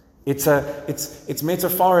 It's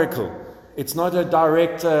metaphorical. It's not a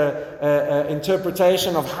direct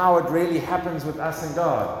interpretation of how it really happens with us and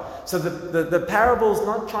God. So the parable's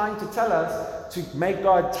not trying to tell us to make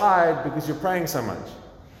God tired because you're praying so much.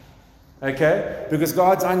 Okay? Because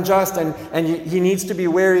God's unjust and he needs to be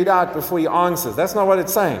wearied out before he answers. That's not what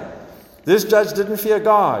it's saying. This judge didn't fear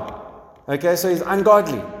God. Okay? So he's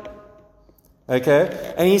ungodly.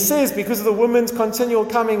 Okay? And he says because of the woman's continual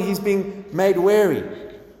coming, he's being made weary.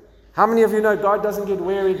 How many of you know God doesn't get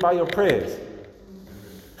wearied by your prayers?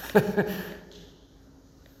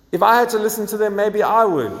 If I had to listen to them, maybe I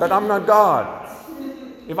would, but I'm not God.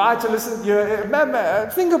 If I had to listen,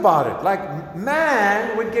 think about it. Like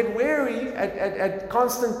man would get weary at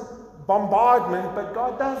constant bombardment, but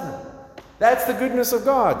God doesn't. That's the goodness of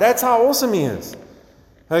God. That's how awesome He is.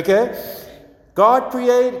 Okay? God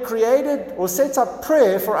created or sets up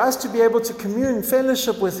prayer for us to be able to commune,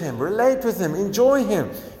 fellowship with Him, relate with Him, enjoy Him.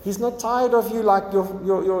 He's not tired of you like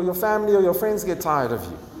your family or your friends get tired of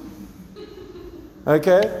you.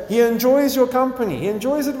 Okay? He enjoys your company. He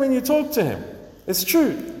enjoys it when you talk to Him. It's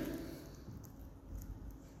true.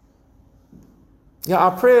 Yeah,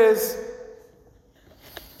 our prayers.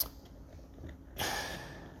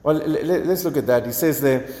 Well, let's look at that. He says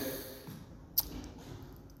there,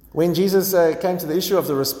 when Jesus came to the issue of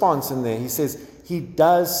the response in there, He says, He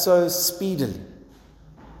does so speedily.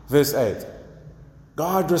 Verse 8.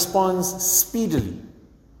 God responds speedily.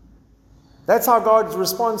 That's how God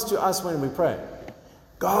responds to us when we pray.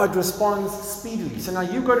 God responds speedily. So now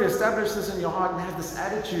you've got to establish this in your heart and have this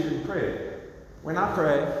attitude in prayer. When I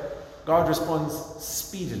pray, God responds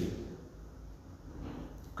speedily.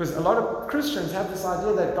 Because a lot of Christians have this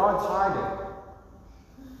idea that God's hiding.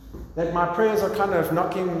 That my prayers are kind of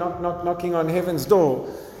knocking on heaven's door.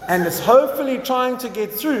 And it's hopefully trying to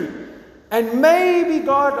get through. And maybe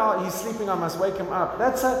God, He's sleeping, I must wake Him up.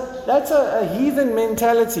 That's a heathen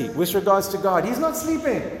mentality with regards to God. He's not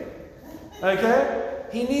sleeping. Okay?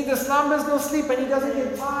 He neither slumbers nor sleep, and He doesn't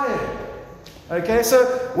get tired. Okay, so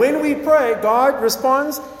when we pray, God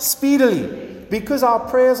responds speedily. Because our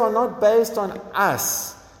prayers are not based on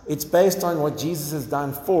us. It's based on what Jesus has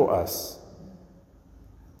done for us.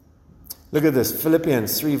 Look at this,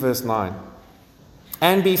 Philippians 3 verse 9.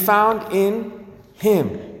 And be found in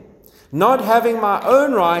Him, not having my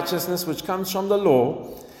own righteousness which comes from the law,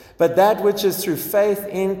 but that which is through faith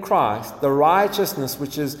in Christ, the righteousness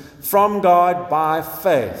which is from God by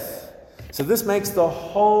faith. So this makes the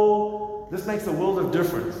world of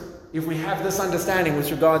difference if we have this understanding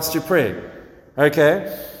with regards to prayer.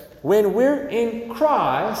 Okay? When we're in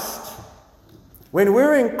Christ,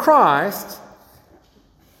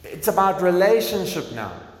 it's about relationship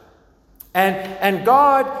now. And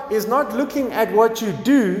God is not looking at what you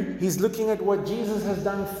do, He's looking at what Jesus has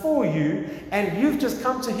done for you, and you've just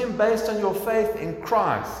come to Him based on your faith in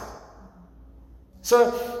Christ.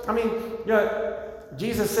 So,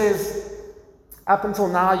 Jesus says, up until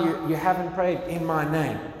now you haven't prayed in my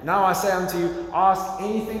name. Now I say unto you, ask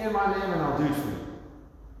anything in my name and I'll do it for you.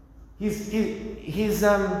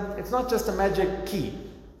 It's not just a magic key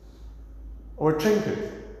or a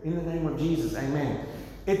trinket. In the name of Jesus, amen.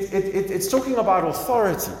 It's talking about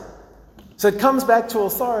authority. So it comes back to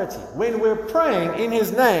authority. When we're praying in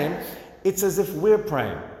His name, it's as if we're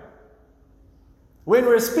praying. When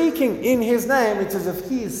we're speaking in His name, it's as if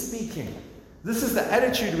He is speaking. This is the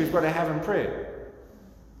attitude we've got to have in prayer.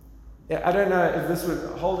 Yeah, I don't know if this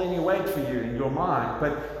would hold any weight for you in your mind,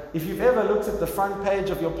 but if you've ever looked at the front page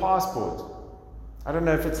of your passport, I don't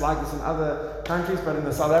know if it's like this in other countries, but in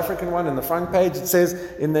the South African one, in the front page, it says,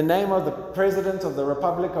 "In the name of the President of the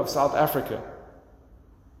Republic of South Africa."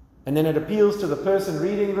 And then it appeals to the person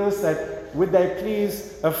reading this that would they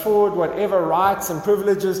please afford whatever rights and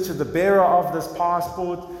privileges to the bearer of this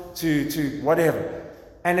passport, to whatever.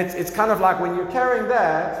 And it's kind of like when you're carrying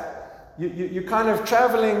that, you're kind of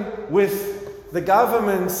traveling with the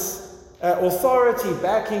government's authority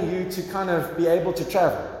backing you to kind of be able to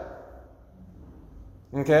travel.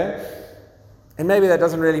 Okay? And maybe that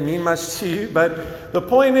doesn't really mean much to you, but the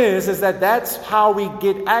point is that that's how we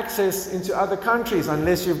get access into other countries,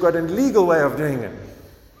 unless you've got a legal way of doing it.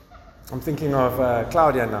 I'm thinking of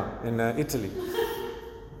Claudia now in Italy.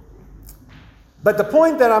 But the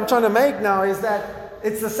point that I'm trying to make now is that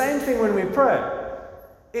it's the same thing when we pray.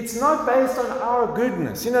 It's not based on our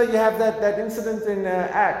goodness. You know, you have that incident in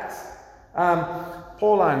Acts.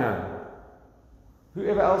 Paul I know.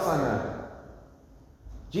 Whoever else I know.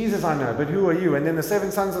 Jesus I know, but who are you? And then the 7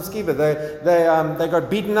 sons of Sceva, they got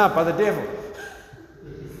beaten up by the devil.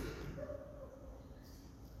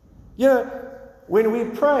 You know, when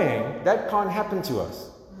we're praying, that can't happen to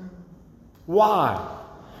us. Why?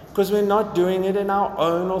 Because we're not doing it in our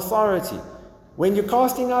own authority. When you're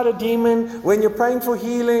casting out a demon, when you're praying for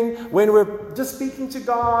healing, when we're just speaking to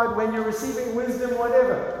God, when you're receiving wisdom,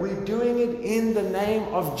 whatever, we're doing it in the name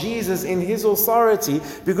of Jesus, in His authority,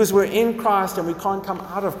 because we're in Christ and we can't come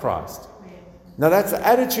out of Christ. Now that's the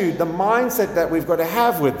attitude, the mindset that we've got to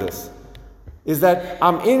have with this, is that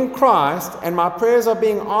I'm in Christ and my prayers are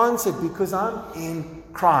being answered because I'm in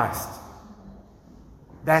Christ.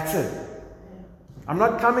 That's it. I'm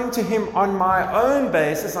not coming to Him on my own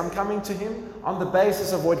basis. I'm coming to Him on the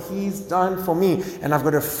basis of what He's done for me. And I've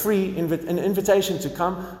got an invitation to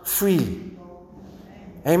come freely.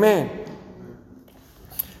 Amen.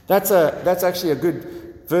 That's actually a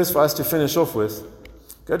good verse for us to finish off with.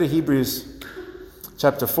 Go to Hebrews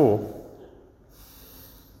chapter 4.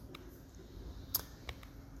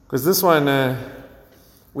 Because this one,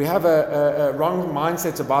 we have a wrong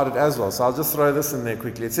mindset about it as well. So I'll just throw this in there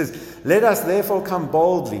quickly. It says, "Let us therefore come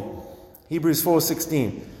boldly." Hebrews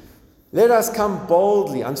 4:16. "Let us come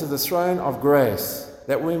boldly unto the throne of grace,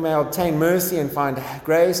 that we may obtain mercy and find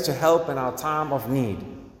grace to help in our time of need."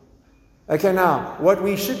 Okay, now, what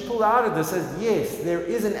we should pull out of this is, yes, there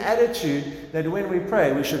is an attitude that when we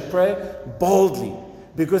pray, we should pray boldly,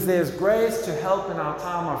 because there's grace to help in our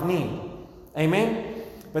time of need. Amen?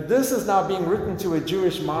 But this is now being written to a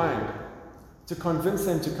Jewish mind to convince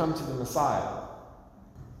them to come to the Messiah.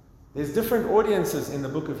 There's different audiences in the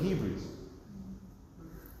book of Hebrews.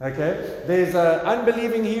 Okay? There's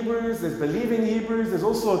unbelieving Hebrews, there's believing Hebrews, there's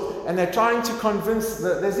all sorts, and they're trying to convince,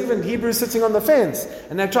 there's even Hebrews sitting on the fence,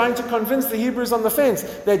 and they're trying to convince the Hebrews on the fence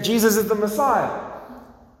that Jesus is the Messiah.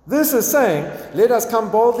 This is saying, let us come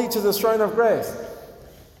boldly to the throne of grace.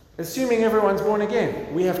 Assuming everyone's born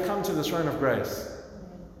again, we have come to the throne of grace.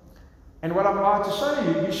 And what I'm about to show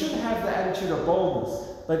you, you should have the attitude of boldness,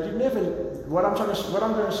 but you never. What I'm going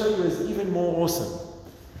to show you is even more awesome.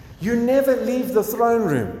 You never leave the throne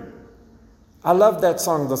room. I love that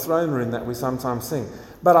song, The Throne Room, that we sometimes sing,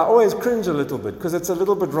 but I always cringe a little bit because it's a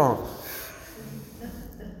little bit wrong.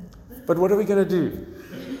 But what are we going to do?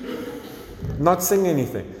 Not sing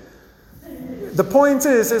anything. The point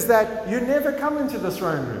is that you never come into the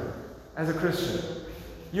throne room as a Christian.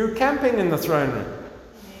 You're camping in the throne room.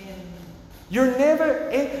 You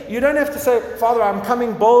don't have to say, "Father, I'm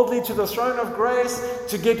coming boldly to the throne of grace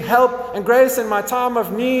to get help and grace in my time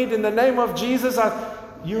of need. In the name of Jesus,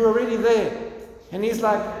 you're already there." And He's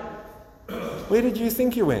like, "Where did you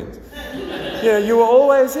think you went?" Yeah, you were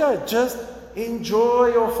always here. Just enjoy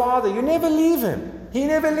your Father. You never leave Him. He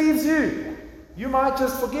never leaves you. You might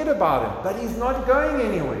just forget about Him, but He's not going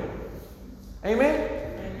anywhere. Amen?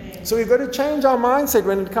 So we've got to change our mindset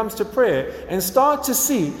when it comes to prayer and start to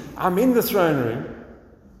see, I'm in the throne room.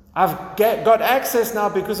 I've got access now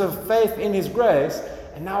because of faith in His grace.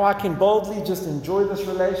 And now I can boldly just enjoy this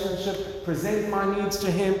relationship, present my needs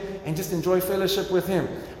to Him, and just enjoy fellowship with Him.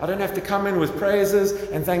 I don't have to come in with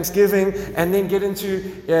praises and thanksgiving and then get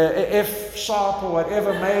into F sharp or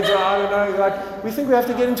whatever major, I don't know. Like, we think we have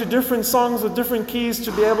to get into different songs with different keys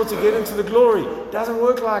to be able to get into the glory. It doesn't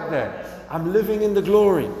work like that. I'm living in the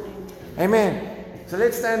glory. Amen. So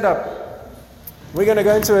let's stand up. We're going to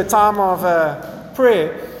go into a time of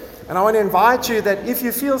prayer. And I want to invite you that if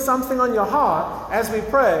you feel something on your heart as we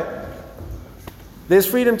pray, there's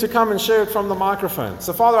freedom to come and share it from the microphone.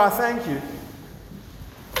 So, Father, I thank you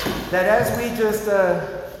that as we just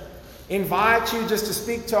invite you just to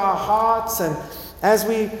speak to our hearts, and as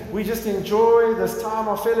we just enjoy this time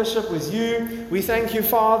of fellowship with you, we thank you,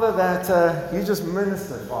 Father, that you just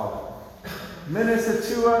minister, Father. Minister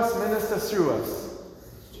to us, minister through us.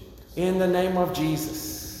 In the name of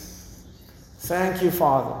Jesus. Thank you,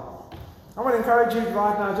 Father. I want to encourage you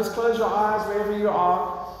right now, just close your eyes wherever you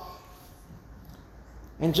are.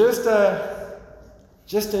 And just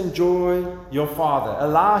enjoy your Father.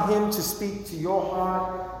 Allow Him to speak to your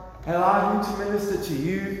heart. Allow Him to minister to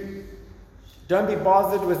you. Don't be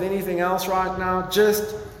bothered with anything else right now.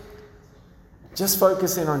 Just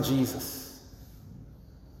focus in on Jesus.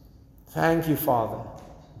 Thank you, Father.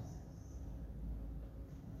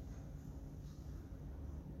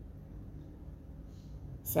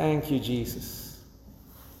 Thank you, Jesus.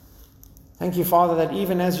 Thank you, Father, that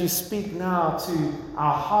even as you speak now to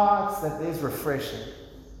our hearts, that there's refreshing.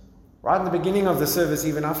 Right in the beginning of the service,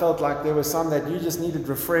 even I felt like there were some that you just needed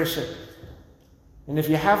refreshing. And if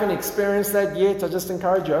you haven't experienced that yet, I just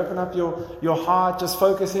encourage you, open up your heart, just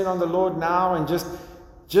focus in on the Lord now, and just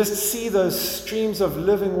see those streams of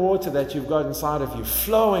living water that you've got inside of you,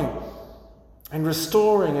 flowing and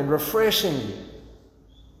restoring and refreshing you.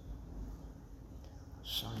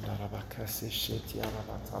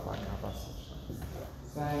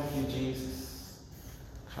 Thank you, Jesus.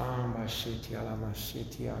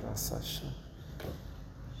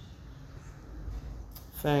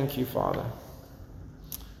 Thank you, Father.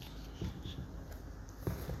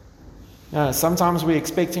 Sometimes we're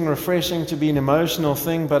expecting refreshing to be an emotional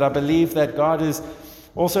thing, but I believe that God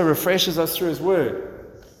also refreshes us through His Word.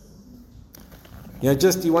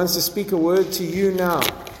 He wants to speak a word to you now.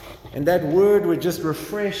 And that word would just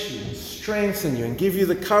refresh you, strengthen you, and give you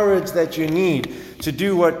the courage that you need to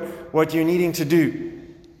do what you're needing to do.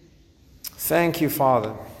 Thank you,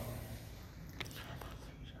 Father.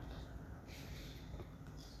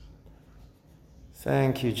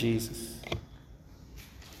 Thank you, Jesus.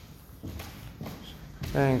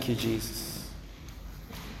 Thank you, Jesus.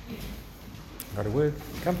 Got a word?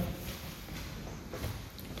 Come.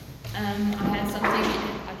 I had something,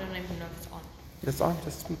 I don't even know if it's on. It's on,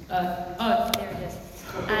 just speak. There it is.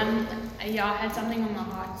 I had something on my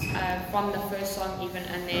heart from the first song even,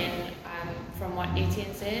 and then from what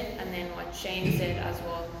Etienne said, and then what Shayne said as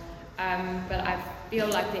well. But I feel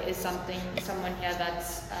like there is someone here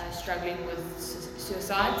that's struggling with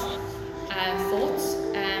suicide thoughts,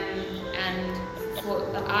 and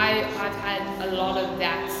I've had a lot of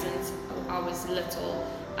that since I was little,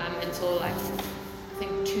 until like I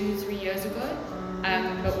think 2-3 years ago.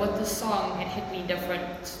 But with the song, it hit me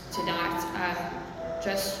different tonight.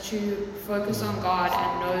 Just to focus on God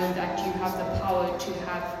and know that you have the power to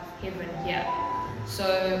have heaven here.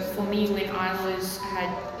 So for me, when I had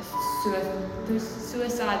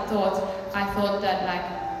suicide thoughts, I thought that like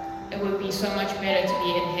it would be so much better to be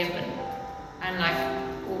in heaven, and like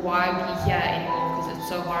why be here anymore because it's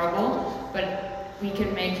so horrible. But we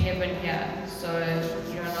can make heaven here, so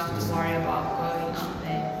you don't have to worry about going up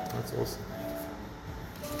there. That's awesome.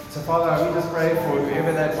 So Father, we just pray for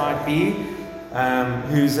whoever that might be,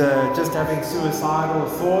 who's just having suicidal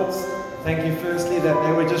thoughts. Thank you firstly that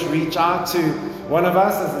they would just reach out to one of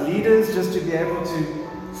us as leaders just to be able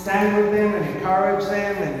to stand with them and encourage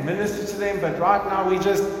them and minister to them. But right now we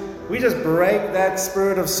just break that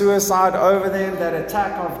spirit of suicide over them, that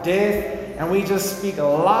attack of death, and we just speak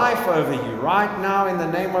life over you right now in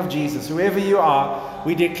the name of Jesus. Whoever you are,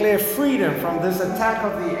 we declare freedom from this attack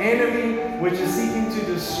of the enemy, which is seeking to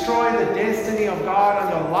destroy the destiny of God on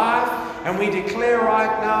your life. And we declare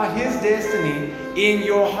right now His destiny in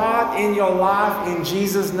your heart, in your life, in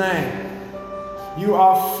Jesus' name. You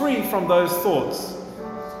are free from those thoughts.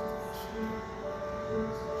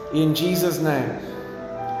 In Jesus' name.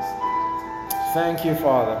 Thank you,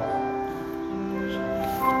 Father.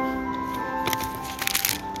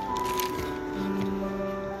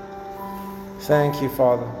 Thank you,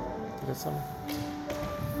 Father.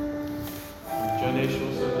 Janesh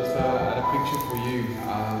also just had a picture for you. I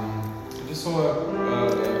just saw a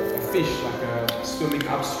fish swimming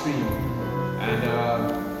upstream, and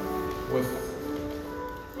with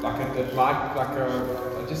I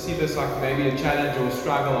just see this like maybe a challenge or a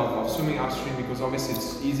struggle of swimming upstream, because obviously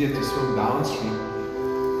it's easier to swim downstream.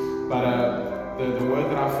 But the word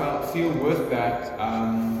that I feel with that,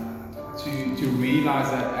 to realize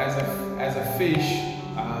that as a fish,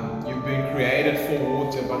 you've been created for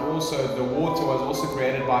water, but also the water was also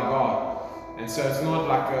created by God. And so it's not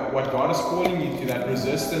like what God is calling you to, that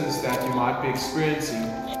resistance that you might be experiencing.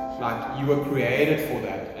 like you were created for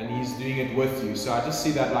that, and He's doing it with you. So I just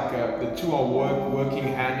see that like the two are working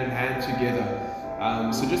hand in hand together.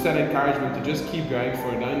 So just that encouragement to just keep going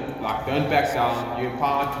for it. Don't back down. You're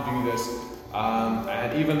empowered to do this,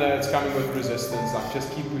 and even though it's coming with resistance, like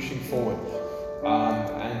just keep pushing forward.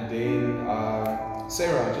 And then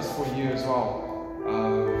Sarah, just for you as well.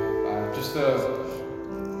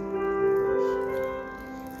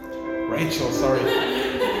 Rachel, sorry.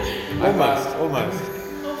 Almost.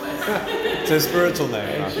 It's a spiritual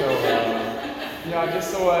name. Rachel, I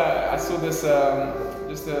just saw I saw this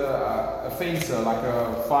just a fencer, like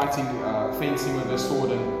a fighting fencing with a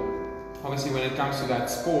sword, and obviously when it comes to that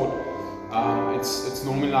sport, it's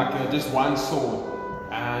normally like just one sword,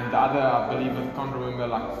 and the other, I believe, I can't remember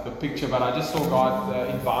like the picture, but I just saw God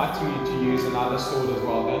inviting you to use another sword as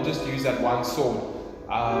well. Don't just use that one sword.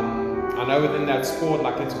 I know within that sport,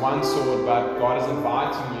 like it's one sword, but God is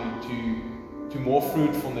inviting you to more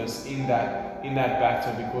fruitfulness in that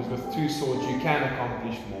battle, because with two swords you can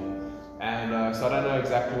accomplish more. And so I don't know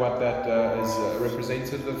exactly what that is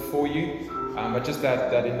representative for you, but just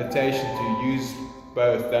that invitation to use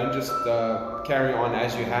both. Don't just carry on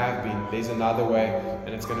as you have been. There's another way,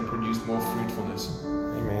 and it's going to produce more fruitfulness.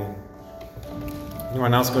 Amen.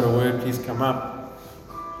 Anyone else got a word? Please come up.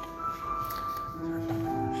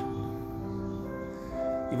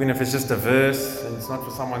 Even if it's just a verse and it's not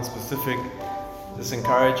for someone specific, just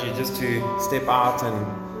encourage you just to step out and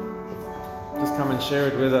just come and share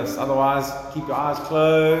it with us. Otherwise, keep your eyes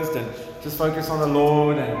closed and just focus on the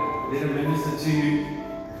Lord and let Him minister to you.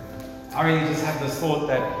 I really just have this thought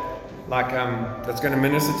that, that's going to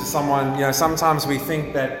minister to someone. You know, sometimes we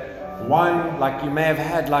think that you may have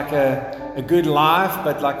had like a good life,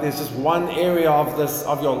 but like there's just one area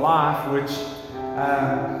of your life which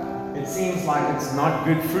it seems like it's not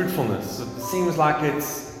good fruitfulness. It seems like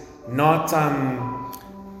it's not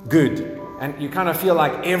good. And you kind of feel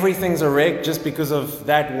like everything's a wreck just because of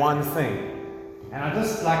that one thing. And I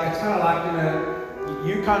just it's kind of like,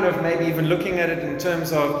 you kind of maybe even looking at it in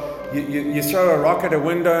terms of you throw a rock at a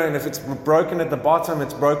window, and if it's broken at the bottom,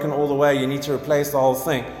 it's broken all the way. You need to replace the whole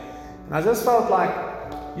thing. And I just felt like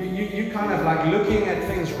you kind of like looking at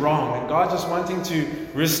things wrong, and God just wanting to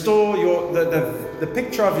restore the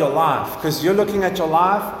picture of your life, because you're looking at your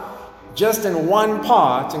life just in one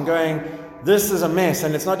part and going, this is a mess,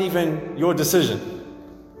 and it's not even your decision.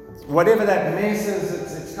 Whatever that mess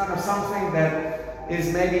is, it's kind of something that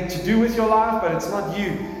is maybe to do with your life, but it's not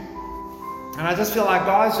you. And I just feel like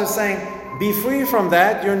God's just saying, be free from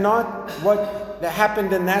that. You're not what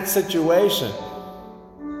happened in that situation.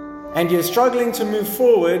 And you're struggling to move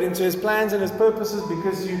forward into His plans and His purposes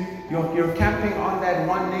because you're camping on that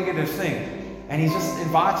one negative thing. And He's just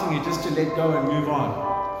inviting you just to let go and move on.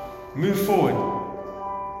 Move forward.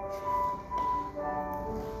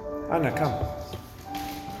 Anna, come.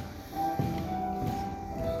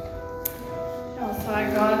 So I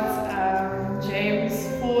got James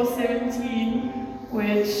 4:17,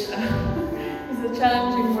 which is a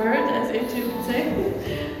challenging word, as Etienne would say.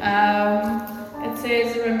 It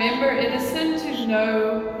says, remember, it is sin to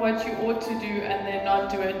know what you ought to do and then not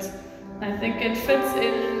do it. I think it fits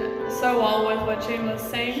in so well with what Shayne was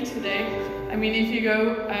saying today. I mean, if you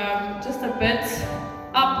go just a bit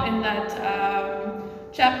up in that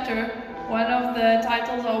chapter, one of the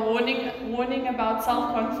titles are warning about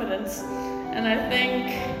self-confidence. And I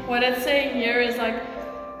think what it's saying here is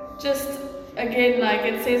just again, like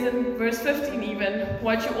it says in verse 15 even,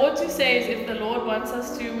 what you ought to say is, if the Lord wants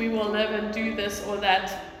us to, we will live and do this or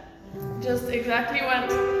that. Just exactly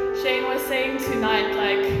what Shayne was saying tonight,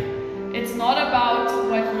 it's not about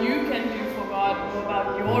what you can do for God or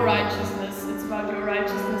about your righteousness, it's about your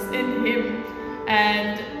righteousness in Him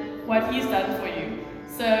and what He's done for you.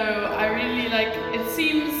 So I really it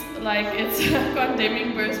seems like it's a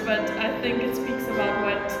condemning verse, but I think it speaks about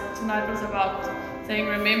what tonight was about. Saying,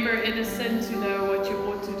 remember, it is sin to know what you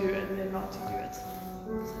ought to do and then not to do it.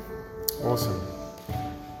 Awesome.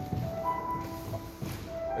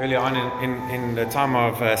 Earlier on in the time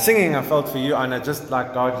of singing, I felt for you, Anna, just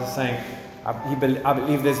like God is saying, I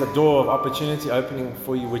believe there's a door of opportunity opening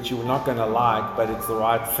for you which you're not going to like, but it's the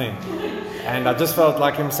right thing. And I just felt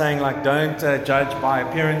like Him saying, don't judge by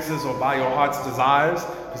appearances or by your heart's desires,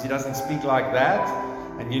 because He doesn't speak like that.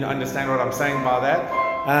 And you understand what I'm saying by that.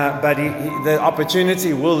 But the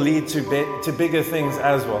opportunity will lead to bigger things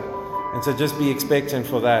as well. And so just be expectant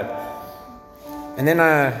for that. And then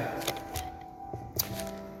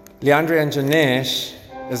Leandria and Janesh,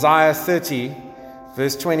 Isaiah 30,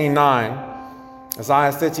 verse 29.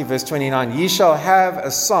 Isaiah 30, verse 29. Ye shall have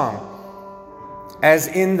a song, as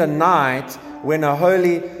in the night when a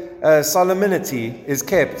holy solemnity is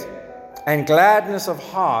kept, and gladness of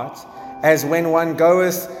heart, as when one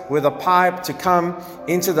goeth with a pipe to come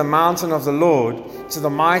into the mountain of the Lord, to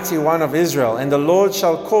the mighty one of Israel. And the Lord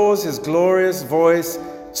shall cause his glorious voice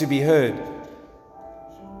to be heard.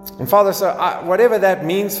 And Father, so whatever that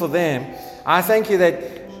means for them, I thank you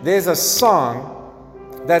that there's a song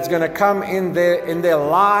that's going to come in their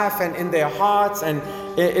life and in their hearts. And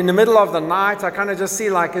in the middle of the night, I kind of just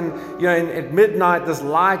see like at midnight, this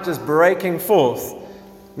light just breaking forth.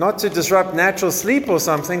 Not to disrupt natural sleep or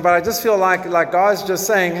something, but I just feel like God's just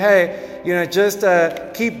saying, hey, just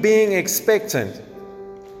keep being expectant.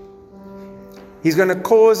 He's going to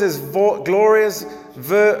cause his glorious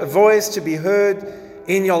voice to be heard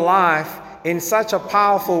in your life in such a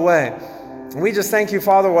powerful way. And we just thank you,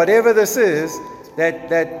 Father, whatever this is,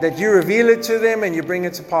 that you reveal it to them and you bring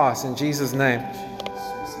it to pass in Jesus' name.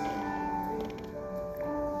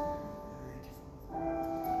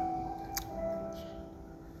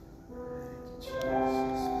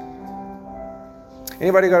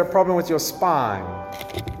 Anybody got a problem with your spine?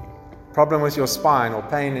 Problem with your spine or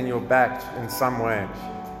pain in your back in some way?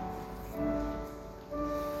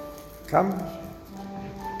 Come.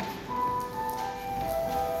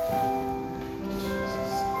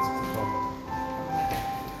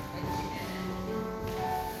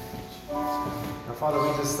 Now, Father,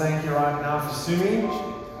 we just thank you right now for Sumi.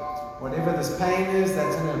 Whatever this pain is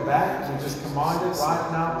that's in her back, we just command it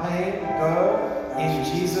right now, pain, go in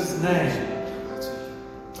Jesus' name.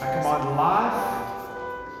 I command life,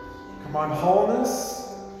 command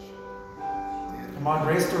wholeness, command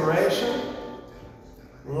restoration,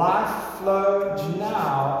 life flow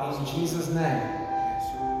now in Jesus' name.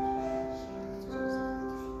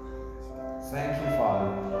 Thank you, Father.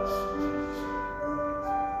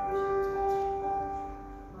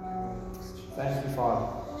 Thank you, Father.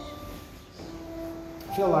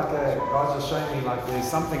 I feel like God's just showing me like there's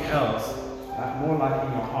something else, more like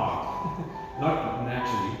in your heart. Not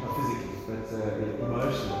naturally, not physically, but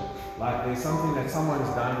emotionally. Like there's something that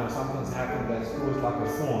someone's done or something's happened that's caused like a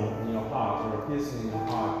thorn in your heart or a piercing in your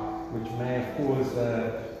heart, which may have caused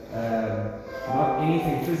not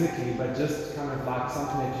anything physically, but just kind of like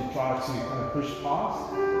something that you try to kind of push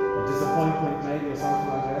past. A disappointment maybe or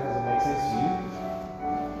something like that. Does it make sense to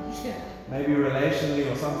you? Yeah. Maybe relationally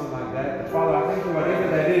or something like that. But Father, I think whatever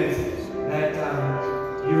that is, that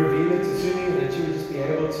you reveal it to Sumi, that you would just be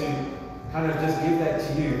able to kind of just give that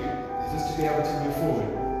to you, just to be able to move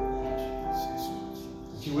forward.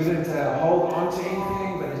 That you wouldn't hold on to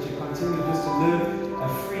anything, but that you continue just to live a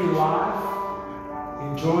free life,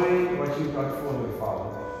 enjoying what you've got for her, Father.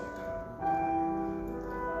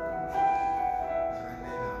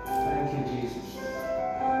 Thank you, Jesus.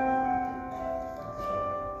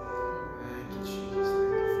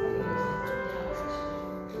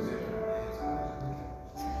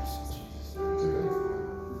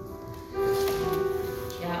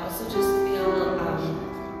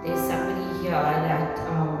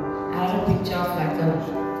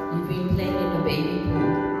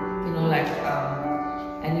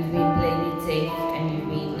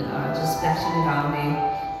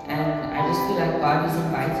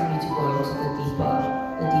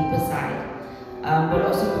 But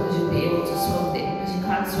also because you'll be able to swim there, because you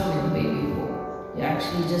can't swim in the baby pool. You're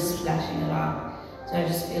actually just splashing around. So I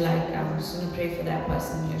just feel like I'm just going to pray for that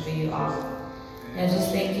person wherever you are. And I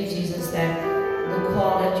just thank you, Jesus, that the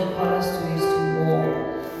call that you call us to is to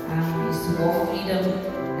more freedom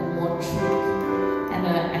and more truth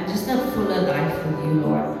and just a fuller life with you,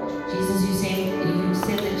 Lord. Jesus, you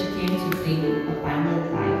said that you came to bring abundant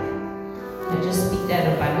life. I just speak that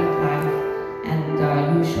abundant life, and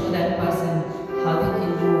you show that person how they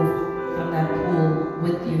can move from that pool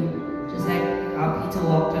with you, just like how Peter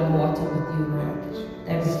walked on water with you, Lord,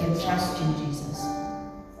 that we can trust you, Jesus.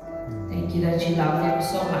 Thank you that you love them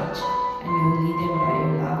so much, and you will lead them by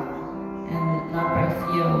your love, and not by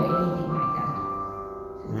fear or anything like that.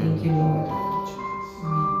 So thank you, Lord.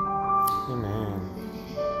 Amen.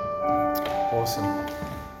 Awesome.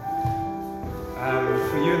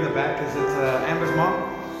 For you in the back, is it Amber's mom?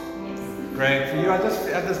 Great. For you, I just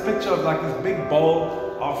had this picture of like this big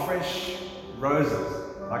bowl of fresh roses,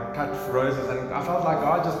 like cut roses, and I felt like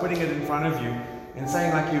God just putting it in front of you and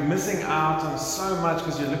saying like you're missing out on so much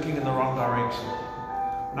because you're looking in the wrong direction.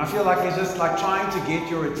 And I feel like He's just like trying to get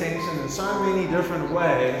your attention in so many different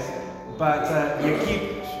ways, but you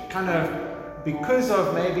keep kind of, because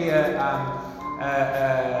of maybe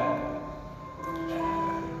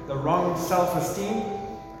the wrong self-esteem,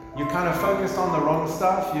 you kind of focused on the wrong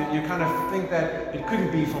stuff. You kind of think that it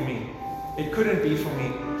couldn't be for me. It couldn't be for me.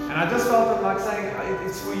 And I just felt like saying,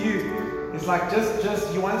 it's for you. It's like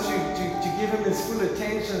just He wants you to give Him His full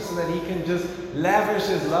attention so that He can just lavish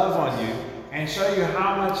His love on you and show you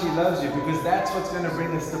how much He loves you, because that's what's going to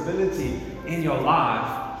bring the stability in your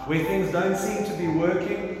life. Where things don't seem to be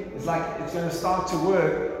working, it's like it's going to start to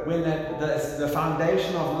work when the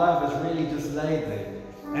foundation of love is really just laid there.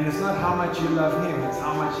 And it's not how much you love Him, it's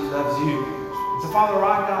how much He loves you. So Father,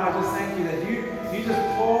 right now I just thank you that you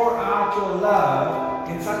just pour out your love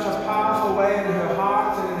in such a powerful way in her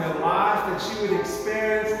heart and in her life, that she would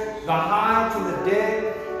experience the height and the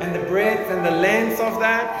depth and the breadth and the length of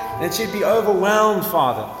that she'd be overwhelmed,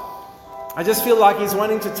 Father. I just feel like He's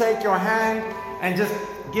wanting to take your hand and just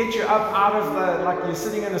get you up out of like you're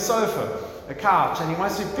sitting in a sofa, a couch, and He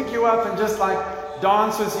wants to pick you up and just like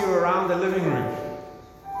dance with you around the living room.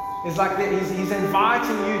 It's like He's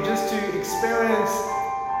inviting you just to experience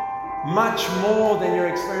much more than you're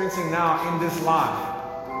experiencing now in this life.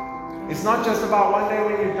 It's not just about one day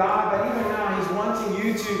when you die, but even now He's wanting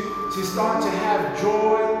you to start to have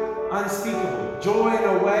joy unspeakable. Joy in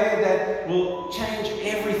a way that will change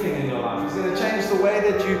everything in your life. It's going to change the way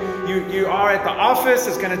that you are at the office.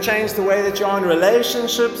 It's going to change the way that you are in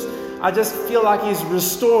relationships. I just feel like He's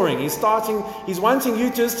restoring. He's wanting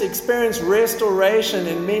you just to experience restoration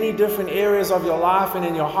in many different areas of your life and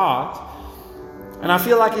in your heart. And I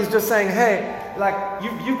feel like He's just saying, hey, like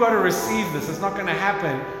you've got to receive this. It's not going to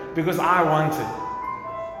happen because I want it.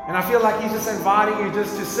 And I feel like He's just inviting you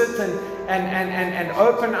just to sit and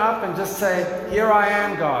open up and just say, here I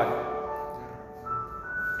am, God.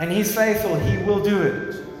 And He's faithful. He will do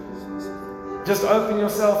it. Just open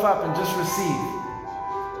yourself up and just receive.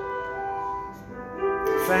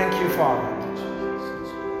 Thank you, Father.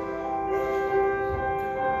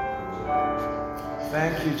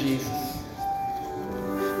 Thank you, Jesus.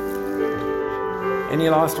 Any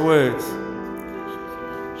last words?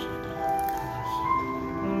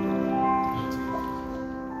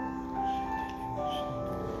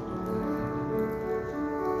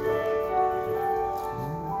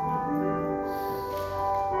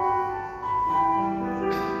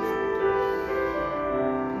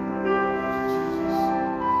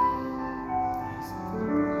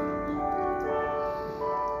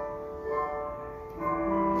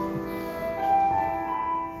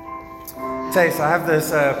 Tace, I have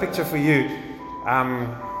this picture for you.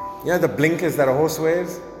 You know the blinkers that a horse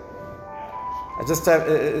wears? I just have,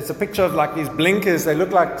 it's a picture of like these blinkers. They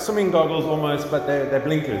look like swimming goggles almost, but they're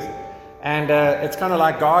blinkers. And it's kind of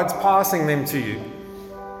like God's passing them to you.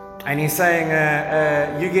 And He's saying,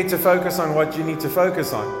 you get to focus on what you need to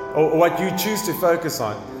focus on, or what you choose to focus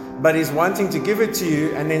on. But He's wanting to give it to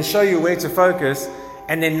you and then show you where to focus,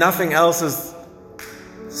 and then nothing else is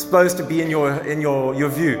supposed to be in your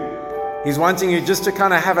view. He's wanting you just to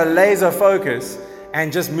kind of have a laser focus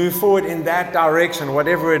and just move forward in that direction,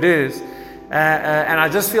 whatever it is. And I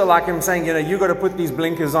just feel like Him saying, you've got to put these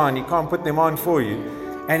blinkers on. You can't put them on for you.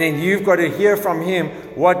 And then you've got to hear from Him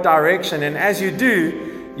what direction. And as you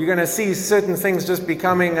do, you're going to see certain things just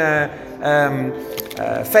becoming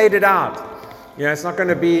faded out. It's not going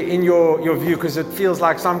to be in your view, because it feels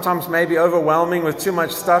like sometimes maybe overwhelming with too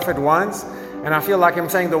much stuff at once. And I feel like I'm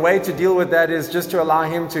saying the way to deal with that is just to allow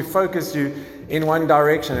Him to focus you in one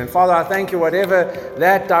direction. And Father, I thank you, whatever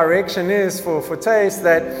that direction is for Taste,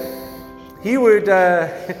 that he would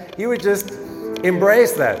just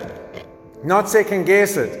embrace that, not second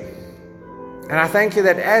guess it. And I thank you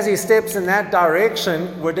that as he steps in that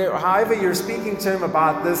direction, however you're speaking to him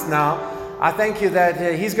about this now, I thank you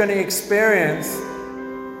that he's going to experience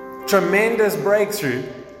tremendous breakthrough.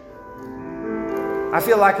 I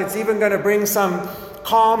feel like it's even going to bring some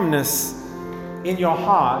calmness in your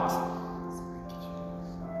heart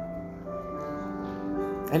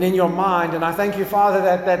and in your mind. And I thank you, Father,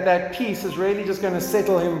 that peace is really just going to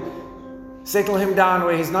settle him down,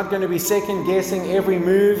 where he's not going to be second guessing every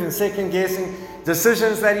move and second guessing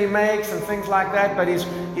decisions that he makes and things like that, but he's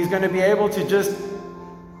going to be able to just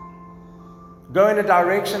go in a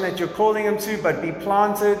direction that you're calling him to, but be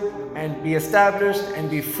planted and be established and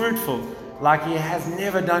be fruitful like he has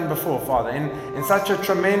never done before, Father, in such a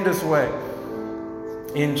tremendous way.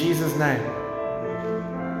 In Jesus' name.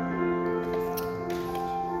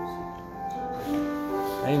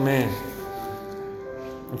 Amen.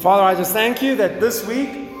 And Father, I just thank you that this week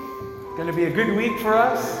is going to be a good week for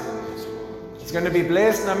us. It's going to be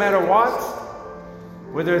blessed no matter what.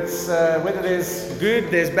 Whether there's good,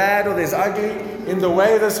 there's bad, or there's ugly in the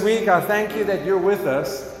way this week, I thank you that you're with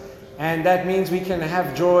us. And that means we can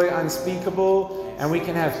have joy unspeakable, and we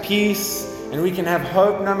can have peace, and we can have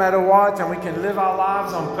hope no matter what, and we can live our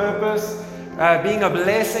lives on purpose, being a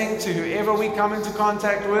blessing to whoever we come into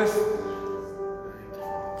contact with.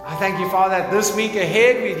 I thank you, Father, that this week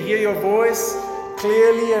ahead we'd hear your voice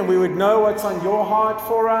clearly and we would know what's on your heart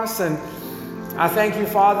for us. And I thank you,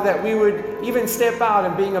 Father, that we would even step out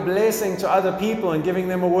and being a blessing to other people and giving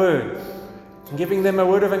them a word, and giving them a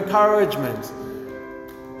word of encouragement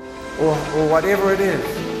or whatever it is.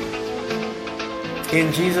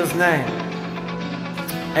 In Jesus' name,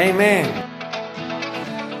 amen.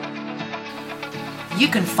 You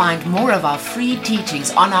can find more of our free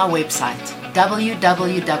teachings on our website,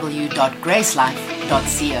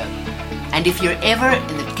 www.gracelife.co. And if you're ever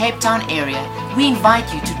in the Cape Town area, we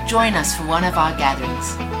invite you to join us for one of our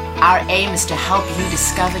gatherings. Our aim is to help you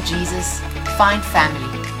discover Jesus, find family,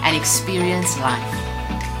 and experience life.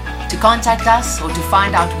 To contact us or to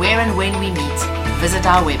find out where and when we meet, visit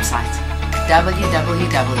our website,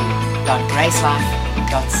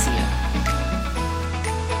 www.gracelife.co.